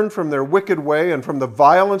turn from their wicked way and from the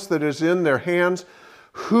violence that is in their hands.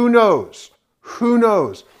 Who knows? Who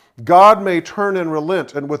knows? God may turn and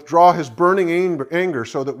relent and withdraw his burning anger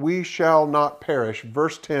so that we shall not perish.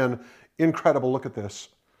 Verse 10, incredible, look at this.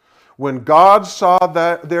 When God saw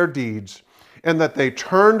their deeds and that they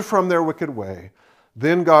turned from their wicked way,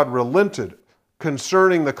 then God relented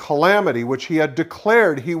concerning the calamity which he had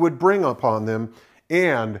declared he would bring upon them,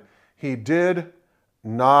 and he did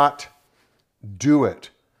not do it.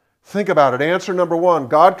 Think about it. Answer number one,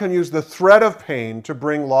 God can use the threat of pain to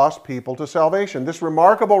bring lost people to salvation. This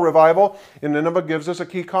remarkable revival in Nineveh gives us a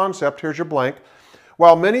key concept. Here's your blank.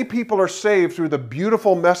 While many people are saved through the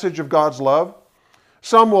beautiful message of God's love,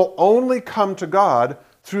 some will only come to God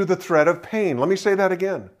through the threat of pain. Let me say that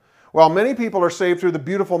again. While many people are saved through the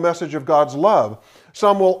beautiful message of God's love,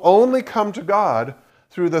 some will only come to God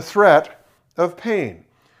through the threat of pain.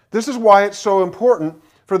 This is why it's so important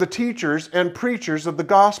for the teachers and preachers of the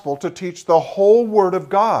gospel to teach the whole Word of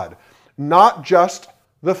God, not just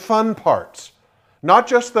the fun parts, not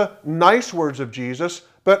just the nice words of Jesus,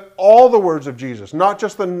 but all the words of Jesus, not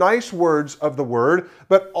just the nice words of the Word,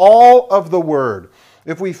 but all of the Word.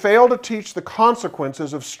 If we fail to teach the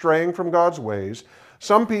consequences of straying from God's ways,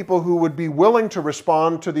 some people who would be willing to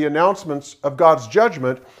respond to the announcements of God's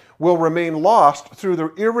judgment will remain lost through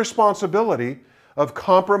the irresponsibility of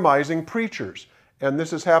compromising preachers. And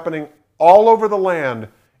this is happening all over the land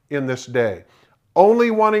in this day.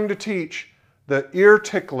 Only wanting to teach the ear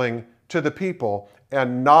tickling to the people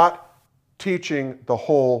and not teaching the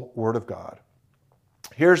whole Word of God.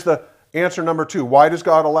 Here's the answer number 2. Why does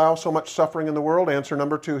God allow so much suffering in the world? Answer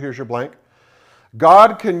number 2, here's your blank.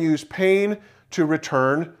 God can use pain to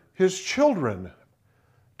return his children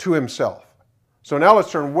to himself. So now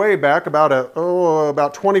let's turn way back about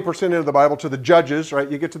 20% into the Bible to the Judges, right?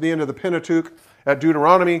 You get to the end of the Pentateuch at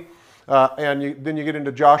Deuteronomy, and then you get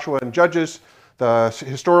into Joshua and Judges. The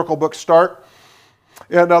historical books start.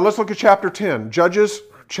 And let's look at chapter 10. Judges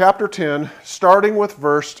chapter 10, starting with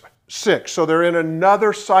verse 6. So they're in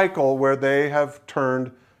another cycle where they have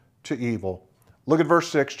turned to evil. Look at verse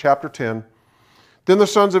 6, chapter 10. Then the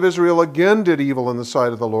sons of Israel again did evil in the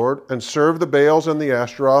sight of the Lord, and served the Baals and the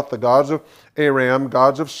Ashtaroth, the gods of Aram,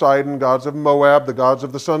 gods of Sidon, gods of Moab, the gods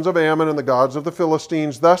of the sons of Ammon, and the gods of the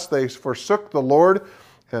Philistines. Thus they forsook the Lord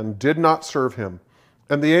and did not serve him.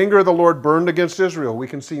 And the anger of the Lord burned against Israel. We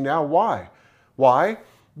can see now why. Why?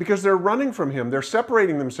 Because they're running from him. They're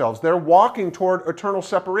separating themselves. They're walking toward eternal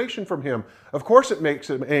separation from him. Of course it makes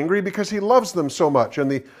him angry because he loves them so much. And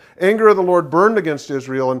the anger of the Lord burned against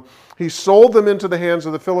Israel, and he sold them into the hands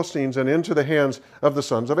of the Philistines and into the hands of the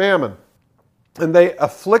sons of Ammon. And they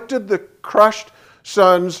afflicted the crushed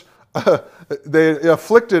sons, they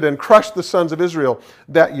afflicted and crushed the sons of Israel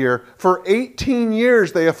that year. For 18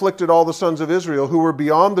 years they afflicted all the sons of Israel who were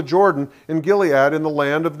beyond the Jordan in Gilead in the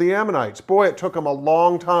land of the Ammonites. Boy, it took them a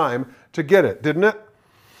long time to get it, didn't it?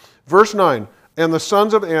 Verse 9, and the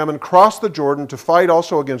sons of Ammon crossed the Jordan to fight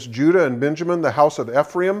also against Judah and Benjamin, the house of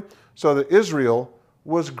Ephraim, so that Israel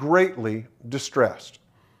was greatly distressed.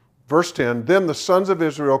 Verse 10, then the sons of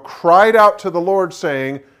Israel cried out to the Lord,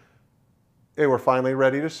 saying, they were finally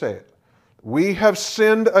ready to say it, we have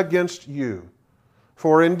sinned against you,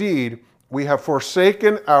 for indeed we have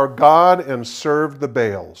forsaken our God and served the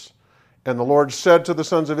Baals. And the Lord said to the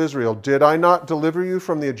sons of Israel, did I not deliver you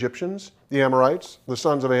from the Egyptians, the Amorites, the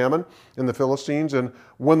sons of Ammon, and the Philistines, and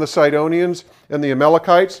when the Sidonians and the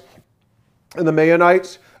Amalekites and the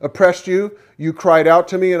Maonites oppressed you, you cried out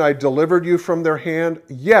to me, and I delivered you from their hand.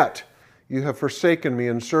 Yet you have forsaken me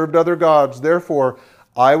and served other gods. Therefore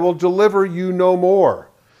I will deliver you no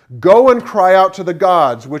more. Go and cry out to the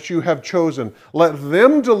gods which you have chosen. Let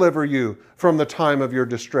them deliver you from the time of your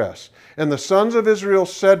distress. And the sons of Israel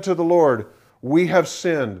said to the Lord, we have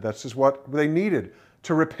sinned. That's what they needed,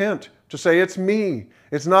 to repent, to say, it's me.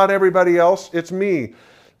 It's not everybody else, it's me.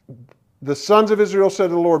 The sons of Israel said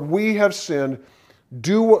to the Lord, we have sinned.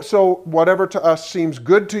 Do so whatever to us seems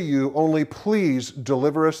good to you, only please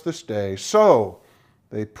deliver us this day. So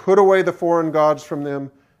they put away the foreign gods from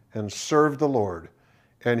them and served the Lord.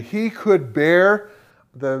 And he could bear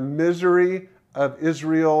the misery of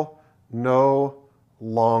Israel no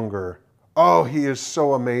longer. Oh, he is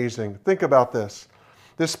so amazing. Think about this.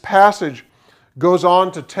 This passage goes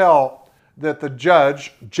on to tell that the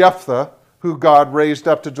judge, Jephthah, who God raised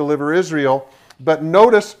up to deliver Israel, but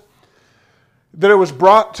notice that it was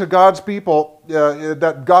brought to God's people,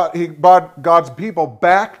 he brought God's people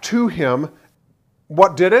back to him.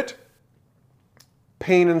 What did it?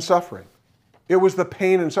 Pain and suffering. It was the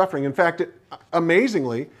pain and suffering. In fact,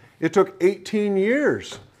 amazingly, it took 18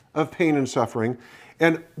 years of pain and suffering.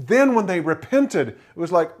 And then when they repented, it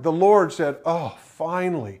was like the Lord said, oh,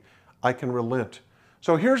 finally, I can relent.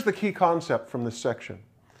 So here's the key concept from this section.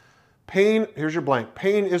 Pain, here's your blank.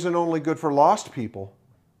 Pain isn't only good for lost people.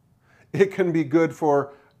 It can be good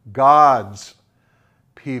for God's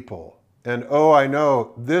people. And oh, I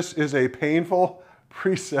know, this is a painful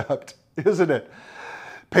precept, isn't it?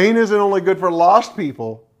 Pain isn't only good for lost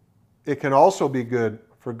people, it can also be good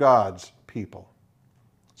for God's people.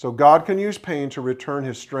 So God can use pain to return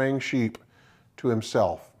his straying sheep to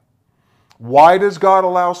himself. Why does God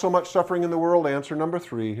allow so much suffering in the world? Answer number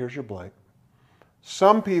 3, here's your blank.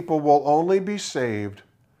 Some people will only be saved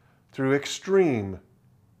through extreme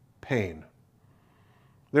pain.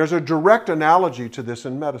 There's a direct analogy to this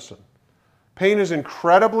in medicine. Pain is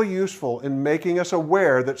incredibly useful in making us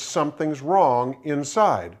aware that something's wrong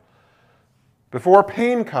inside. Before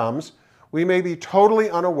pain comes, we may be totally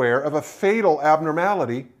unaware of a fatal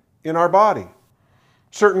abnormality in our body.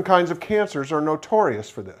 Certain kinds of cancers are notorious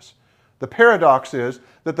for this. The paradox is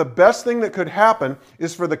that the best thing that could happen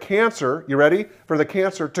is for the cancer, you ready? For the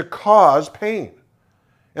cancer to cause pain.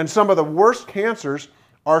 And some of the worst cancers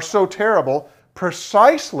are so terrible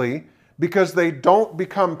precisely because they don't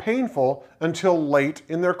become painful until late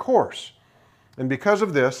in their course. And because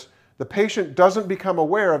of this, the patient doesn't become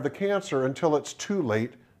aware of the cancer until it's too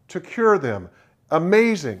late to cure them.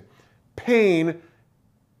 Amazing. Pain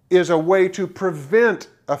is a way to prevent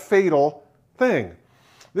a fatal thing.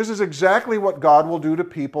 This is exactly what God will do to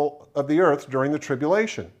people of the earth during the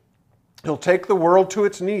tribulation. He'll take the world to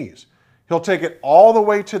its knees. He'll take it all the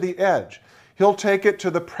way to the edge. He'll take it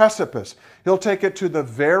to the precipice. He'll take it to the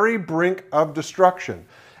very brink of destruction.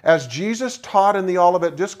 As Jesus taught in the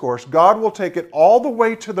Olivet Discourse, God will take it all the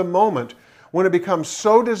way to the moment when it becomes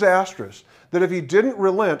so disastrous that if he didn't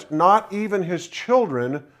relent, not even his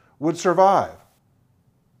children would survive.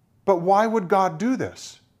 But why would God do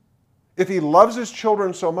this? If he loves his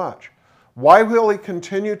children so much, why will he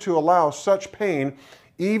continue to allow such pain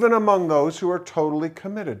even among those who are totally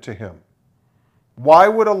committed to him? Why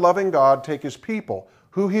would a loving God take his people,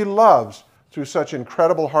 who he loves, through such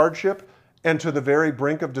incredible hardship and to the very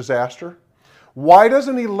brink of disaster? Why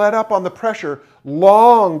doesn't he let up on the pressure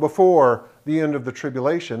long before the end of the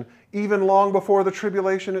tribulation, even long before the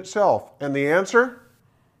tribulation itself? And the answer?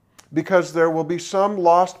 Because there will be some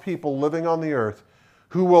lost people living on the earth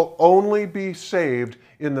who will only be saved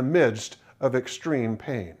in the midst of extreme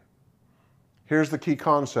pain. Here's the key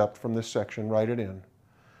concept from this section. Write it in.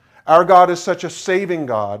 Our God is such a saving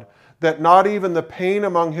God that not even the pain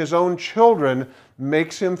among His own children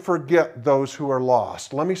makes Him forget those who are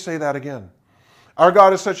lost. Let me say that again. Our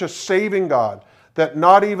God is such a saving God that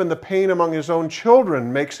not even the pain among His own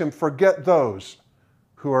children makes Him forget those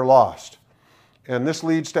who are lost. And this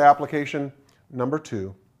leads to application number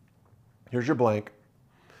 2. Here's your blank.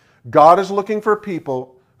 God is looking for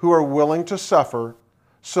people who are willing to suffer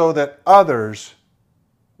so that others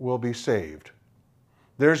will be saved.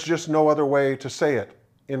 There's just no other way to say it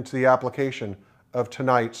into the application of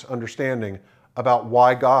tonight's understanding about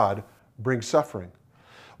why God brings suffering.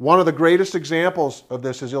 One of the greatest examples of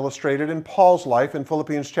this is illustrated in Paul's life in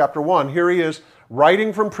Philippians chapter 1. Here he is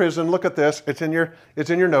writing from prison. Look at this. It's in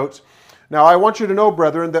your notes. Now, I want you to know,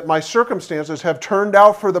 brethren, that my circumstances have turned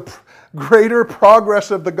out for the greater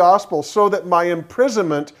progress of the gospel, so that my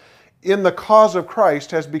imprisonment in the cause of Christ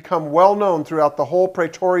has become well known throughout the whole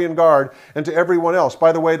Praetorian Guard and to everyone else.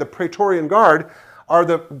 By the way, the Praetorian Guard are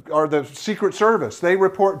the Secret Service. They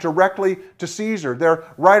report directly to Caesar. They're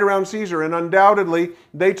right around Caesar, and undoubtedly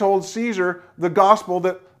they told Caesar the gospel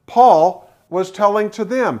that Paul was telling to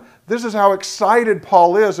them. This is how excited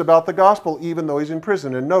Paul is about the gospel, even though he's in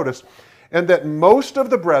prison. And notice, and that most of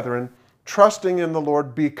the brethren, trusting in the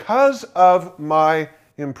Lord because of my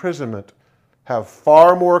imprisonment, have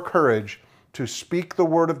far more courage to speak the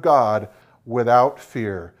word of God without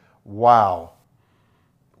fear. Wow.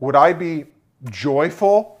 Would I be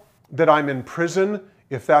joyful that I'm in prison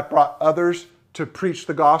if that brought others to preach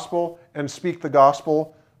the gospel and speak the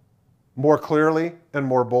gospel more clearly and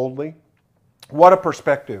more boldly? What a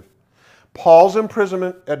perspective. Paul's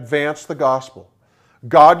imprisonment advanced the gospel.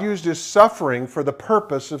 God used his suffering for the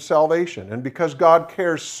purpose of salvation. And because God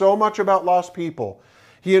cares so much about lost people,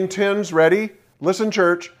 He intends, ready? Listen,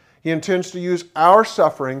 church, He intends to use our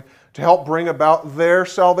suffering to help bring about their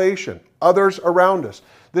salvation, others around us.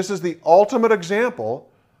 This is the ultimate example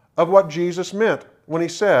of what Jesus meant when He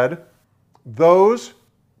said, those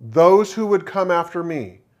who would come after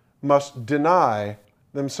me must deny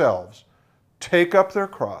themselves, take up their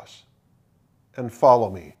cross, and follow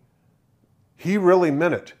me. He really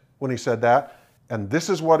meant it when He said that, and this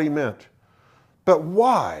is what He meant. But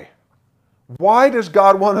why? Why does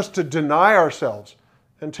God want us to deny ourselves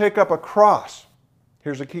and take up a cross?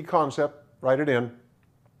 Here's a key concept. Write it in.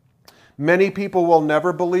 Many people will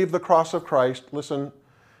never believe the cross of Christ. Listen,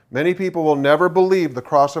 many people will never believe the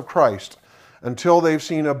cross of Christ until they've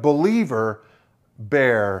seen a believer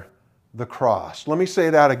bear the cross. Let me say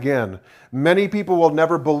that again. Many people will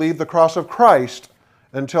never believe the cross of Christ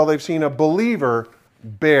until they've seen a believer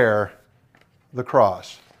bear the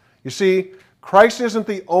cross. You see, Christ isn't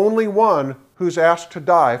the only one who's asked to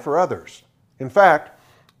die for others. In fact,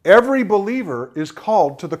 every believer is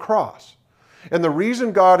called to the cross. And the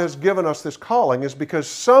reason God has given us this calling is because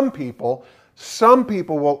some people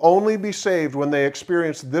will only be saved when they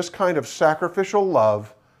experience this kind of sacrificial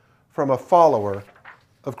love from a follower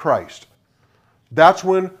of Christ. That's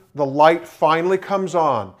when the light finally comes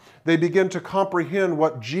on. They begin to comprehend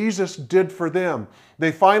what Jesus did for them.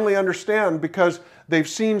 They finally understand because they've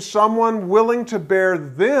seen someone willing to bear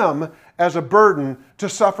them as a burden, to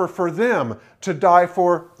suffer for them, to die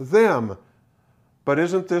for them. But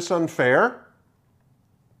isn't this unfair?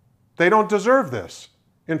 They don't deserve this.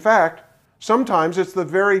 In fact, sometimes it's the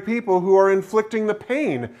very people who are inflicting the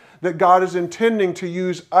pain that God is intending to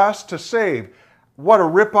use us to save. What a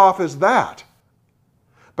ripoff is that?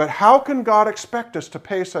 But how can God expect us to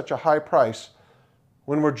pay such a high price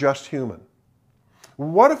when we're just human?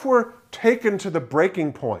 What if we're taken to the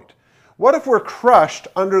breaking point? What if we're crushed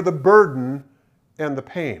under the burden and the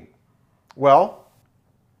pain? Well,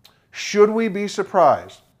 should we be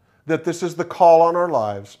surprised that this is the call on our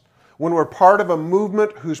lives when we're part of a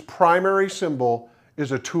movement whose primary symbol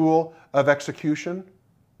is a tool of execution?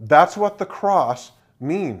 That's what the cross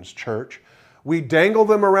means, church. We dangle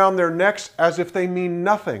them around their necks as if they mean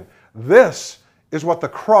nothing. This is what the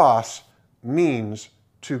cross means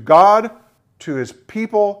to God, to His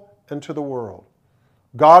people, and to the world.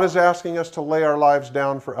 God is asking us to lay our lives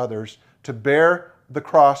down for others, to bear the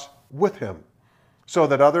cross with Him, so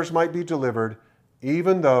that others might be delivered,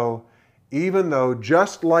 even though,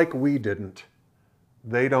 just like we didn't,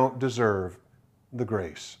 they don't deserve the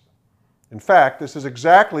grace. In fact, this is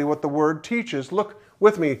exactly what the Word teaches. Look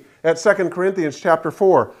with me at 2 Corinthians chapter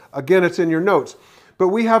 4. Again, it's in your notes. But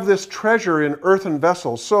we have this treasure in earthen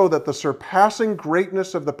vessels, so that the surpassing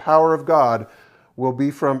greatness of the power of God will be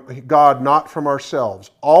from God, not from ourselves,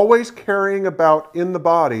 always carrying about in the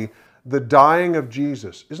body the dying of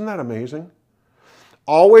Jesus. Isn't that amazing?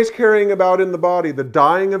 always carrying about in the body the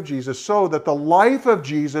dying of Jesus, so that the life of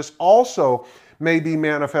Jesus also may be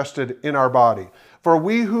manifested in our body. For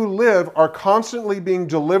we who live are constantly being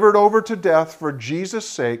delivered over to death for Jesus'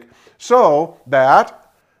 sake, so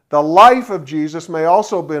that the life of Jesus may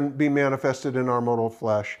also be manifested in our mortal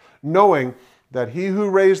flesh, knowing that he who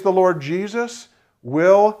raised the Lord Jesus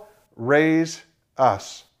will raise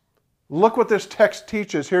us. Look what this text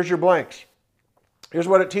teaches. Here's your blanks. Here's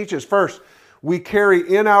what it teaches. First, we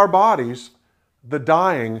carry in our bodies the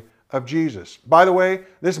dying of Jesus. By the way,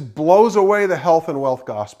 this blows away the health and wealth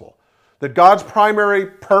gospel. That God's primary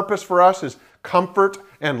purpose for us is comfort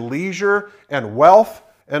and leisure and wealth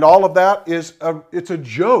and all of that it's a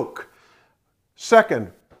joke.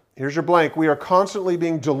 Second, here's your blank. We are constantly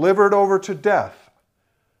being delivered over to death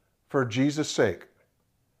for Jesus' sake.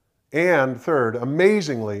 And third,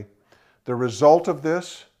 amazingly, the result of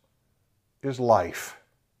this is life.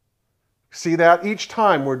 See that? Each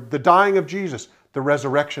time we're the dying of Jesus, the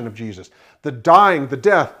resurrection of Jesus. The dying, the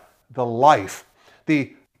death, the life.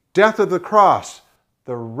 The death of the cross,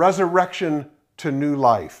 the resurrection to new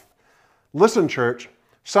life. Listen, church,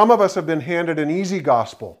 some of us have been handed an easy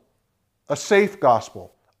gospel, a safe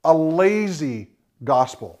gospel, a lazy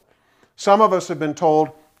gospel. Some of us have been told,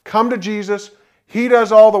 come to Jesus, he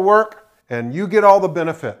does all the work, and you get all the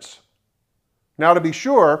benefits. Now, to be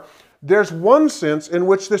sure, there's one sense in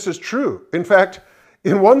which this is true. In fact,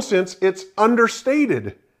 in one sense, it's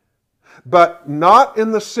understated, but not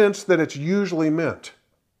in the sense that it's usually meant.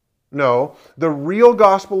 No, the real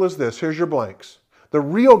gospel is this. Here's your blanks. The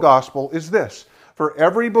real gospel is this. For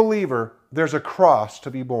every believer, there's a cross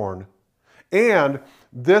to be borne. And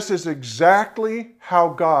this is exactly how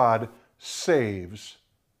God saves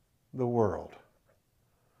the world.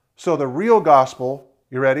 So the real gospel,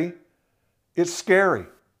 you ready? It's scary.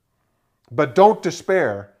 But don't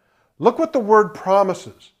despair. Look what the word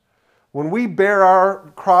promises. When we bear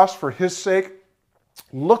our cross for his sake,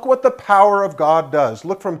 look what the power of God does.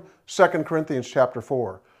 Look from 2 Corinthians chapter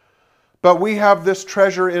 4. But we have this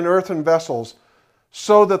treasure in earthen vessels,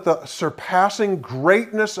 so that the surpassing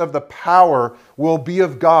greatness of the power will be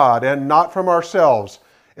of God and not from ourselves.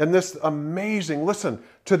 And this amazing, listen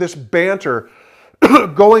to this banter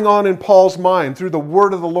going on in Paul's mind through the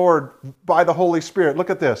word of the Lord by the Holy Spirit. Look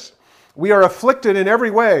at this. We are afflicted in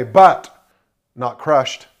every way, but not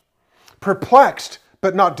crushed. Perplexed,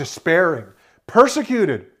 but not despairing.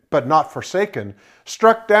 Persecuted, but not forsaken.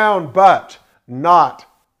 Struck down, but not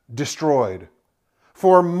destroyed.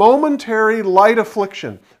 For momentary light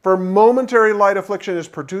affliction is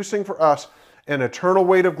producing for us an eternal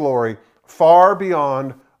weight of glory far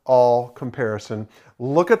beyond all comparison.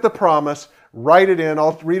 Look at the promise, write it in.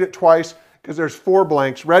 I'll read it twice because there's 4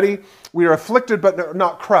 blanks. Ready? We are afflicted but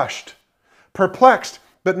not crushed. Perplexed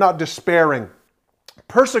but not despairing.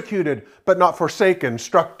 Persecuted but not forsaken.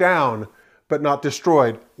 Struck down but not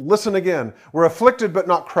destroyed. Listen again. We're afflicted but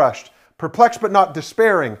not crushed. Perplexed but not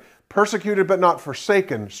despairing. Persecuted but not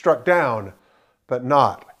forsaken, struck down but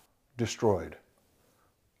not destroyed.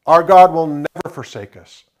 Our God will never forsake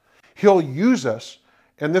us. He'll use us,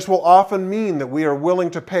 and this will often mean that we are willing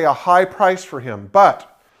to pay a high price for him,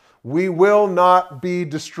 but we will not be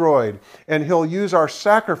destroyed, and he'll use our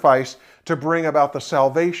sacrifice to bring about the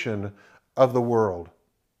salvation of the world.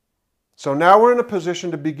 So now we're in a position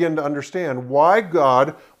to begin to understand why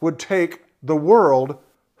God would take the world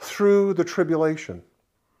through the tribulation.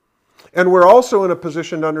 And we're also in a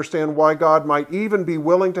position to understand why God might even be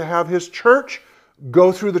willing to have his church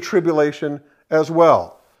go through the tribulation as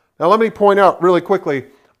well. Now let me point out really quickly,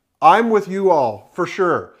 I'm with you all, for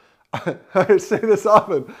sure. I say this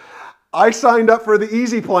often. I signed up for the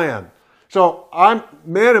easy plan. So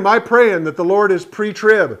am I praying that the Lord is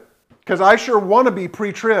pre-trib? Because I sure want to be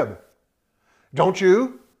pre-trib. Don't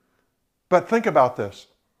you? But think about this.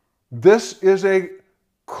 This is a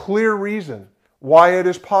clear reason why it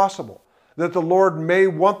is possible that the Lord may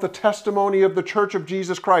want the testimony of the Church of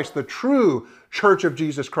Jesus Christ, the true Church of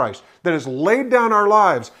Jesus Christ, that has laid down our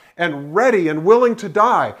lives and ready and willing to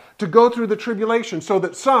die to go through the tribulation, so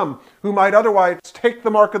that some who might otherwise take the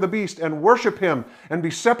mark of the beast and worship him and be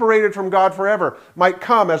separated from God forever might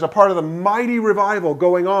come as a part of the mighty revival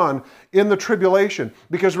going on in the tribulation.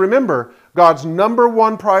 Because remember, God's number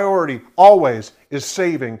one priority always is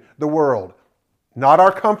saving the world. Not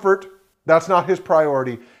our comfort. That's not his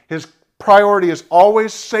priority. His priority is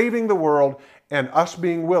always saving the world and us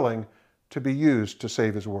being willing to be used to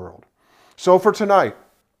save his world. So for tonight,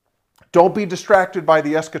 don't be distracted by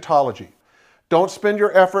the eschatology. Don't spend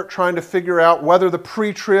your effort trying to figure out whether the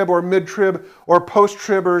pre-trib or mid-trib or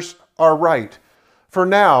post-tribbers are right. For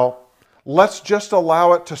now, Let's just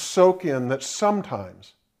allow it to soak in that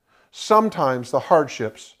sometimes the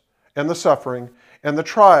hardships and the suffering and the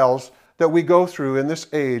trials that we go through in this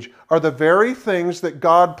age are the very things that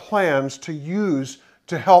God plans to use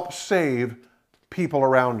to help save people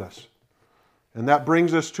around us. And that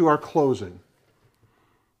brings us to our closing.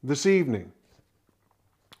 This evening,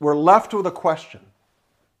 we're left with a question.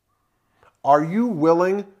 Are you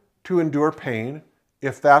willing to endure pain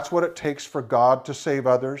if that's what it takes for God to save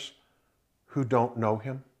others who don't know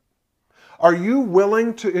Him? Are you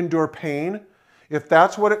willing to endure pain if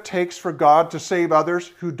that's what it takes for God to save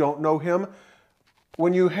others who don't know Him?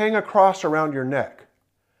 When you hang a cross around your neck,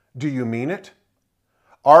 do you mean it?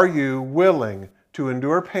 Are you willing to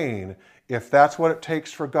endure pain if that's what it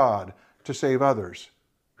takes for God to save others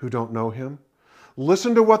who don't know Him?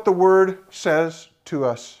 Listen to what the Word says to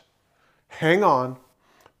us. Hang on,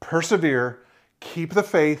 persevere, keep the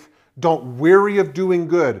faith, don't weary of doing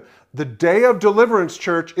good. The day of deliverance,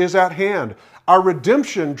 church, is at hand. Our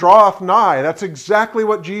redemption draweth nigh. That's exactly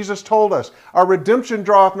what Jesus told us. Our redemption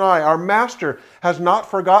draweth nigh. Our Master has not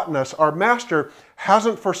forgotten us. Our Master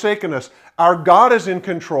hasn't forsaken us. Our God is in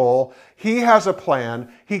control. He has a plan.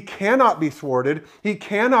 He cannot be thwarted. He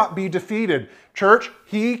cannot be defeated. Church,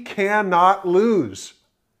 He cannot lose.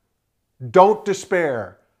 Don't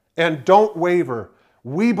despair and don't waver.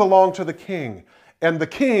 We belong to the King, and the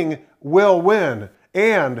King will win,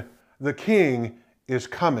 and the King is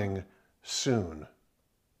coming soon.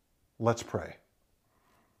 Let's pray.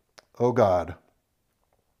 Oh God,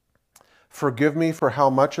 forgive me for how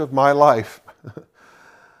much of my life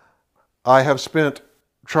I have spent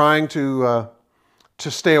trying to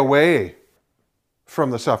stay away from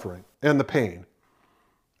the suffering and the pain.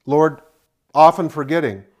 Lord, often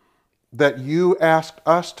forgetting that You asked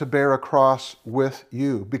us to bear a cross with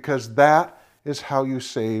You, because that is how You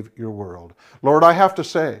save Your world. Lord, I have to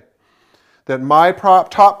say that my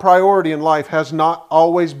top priority in life has not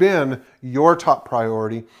always been Your top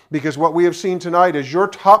priority, because what we have seen tonight is Your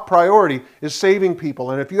top priority is saving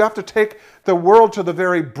people. And if you have to take the world to the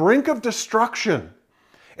very brink of destruction,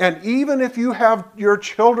 and even if you have your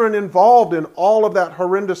children involved in all of that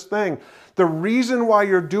horrendous thing, the reason why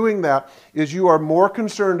you're doing that is you are more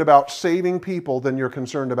concerned about saving people than you're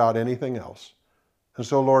concerned about anything else. And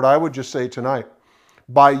so, Lord, I would just say tonight,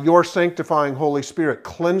 by Your sanctifying Holy Spirit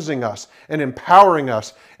cleansing us and empowering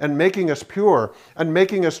us and making us pure and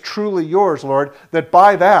making us truly Yours, Lord, that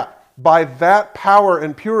by that power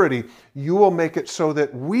and purity, You will make it so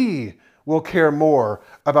that we will care more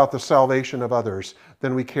about the salvation of others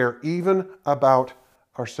than we care even about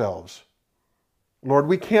ourselves. Lord,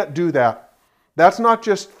 we can't do that. That's not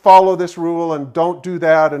just follow this rule and don't do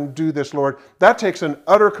that and do this, Lord. That takes an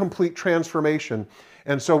utter complete transformation.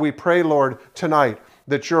 And so we pray, Lord, tonight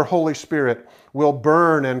that Your Holy Spirit will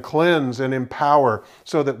burn and cleanse and empower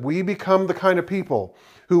so that we become the kind of people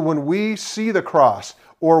who, when we see the cross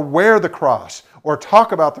or wear the cross or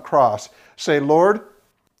talk about the cross, say, Lord,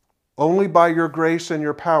 only by Your grace and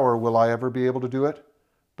Your power will I ever be able to do it.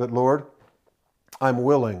 But Lord, I'm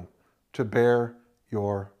willing to bear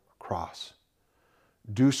Your cross.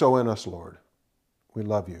 Do so in us, Lord. We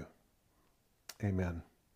love You. Amen.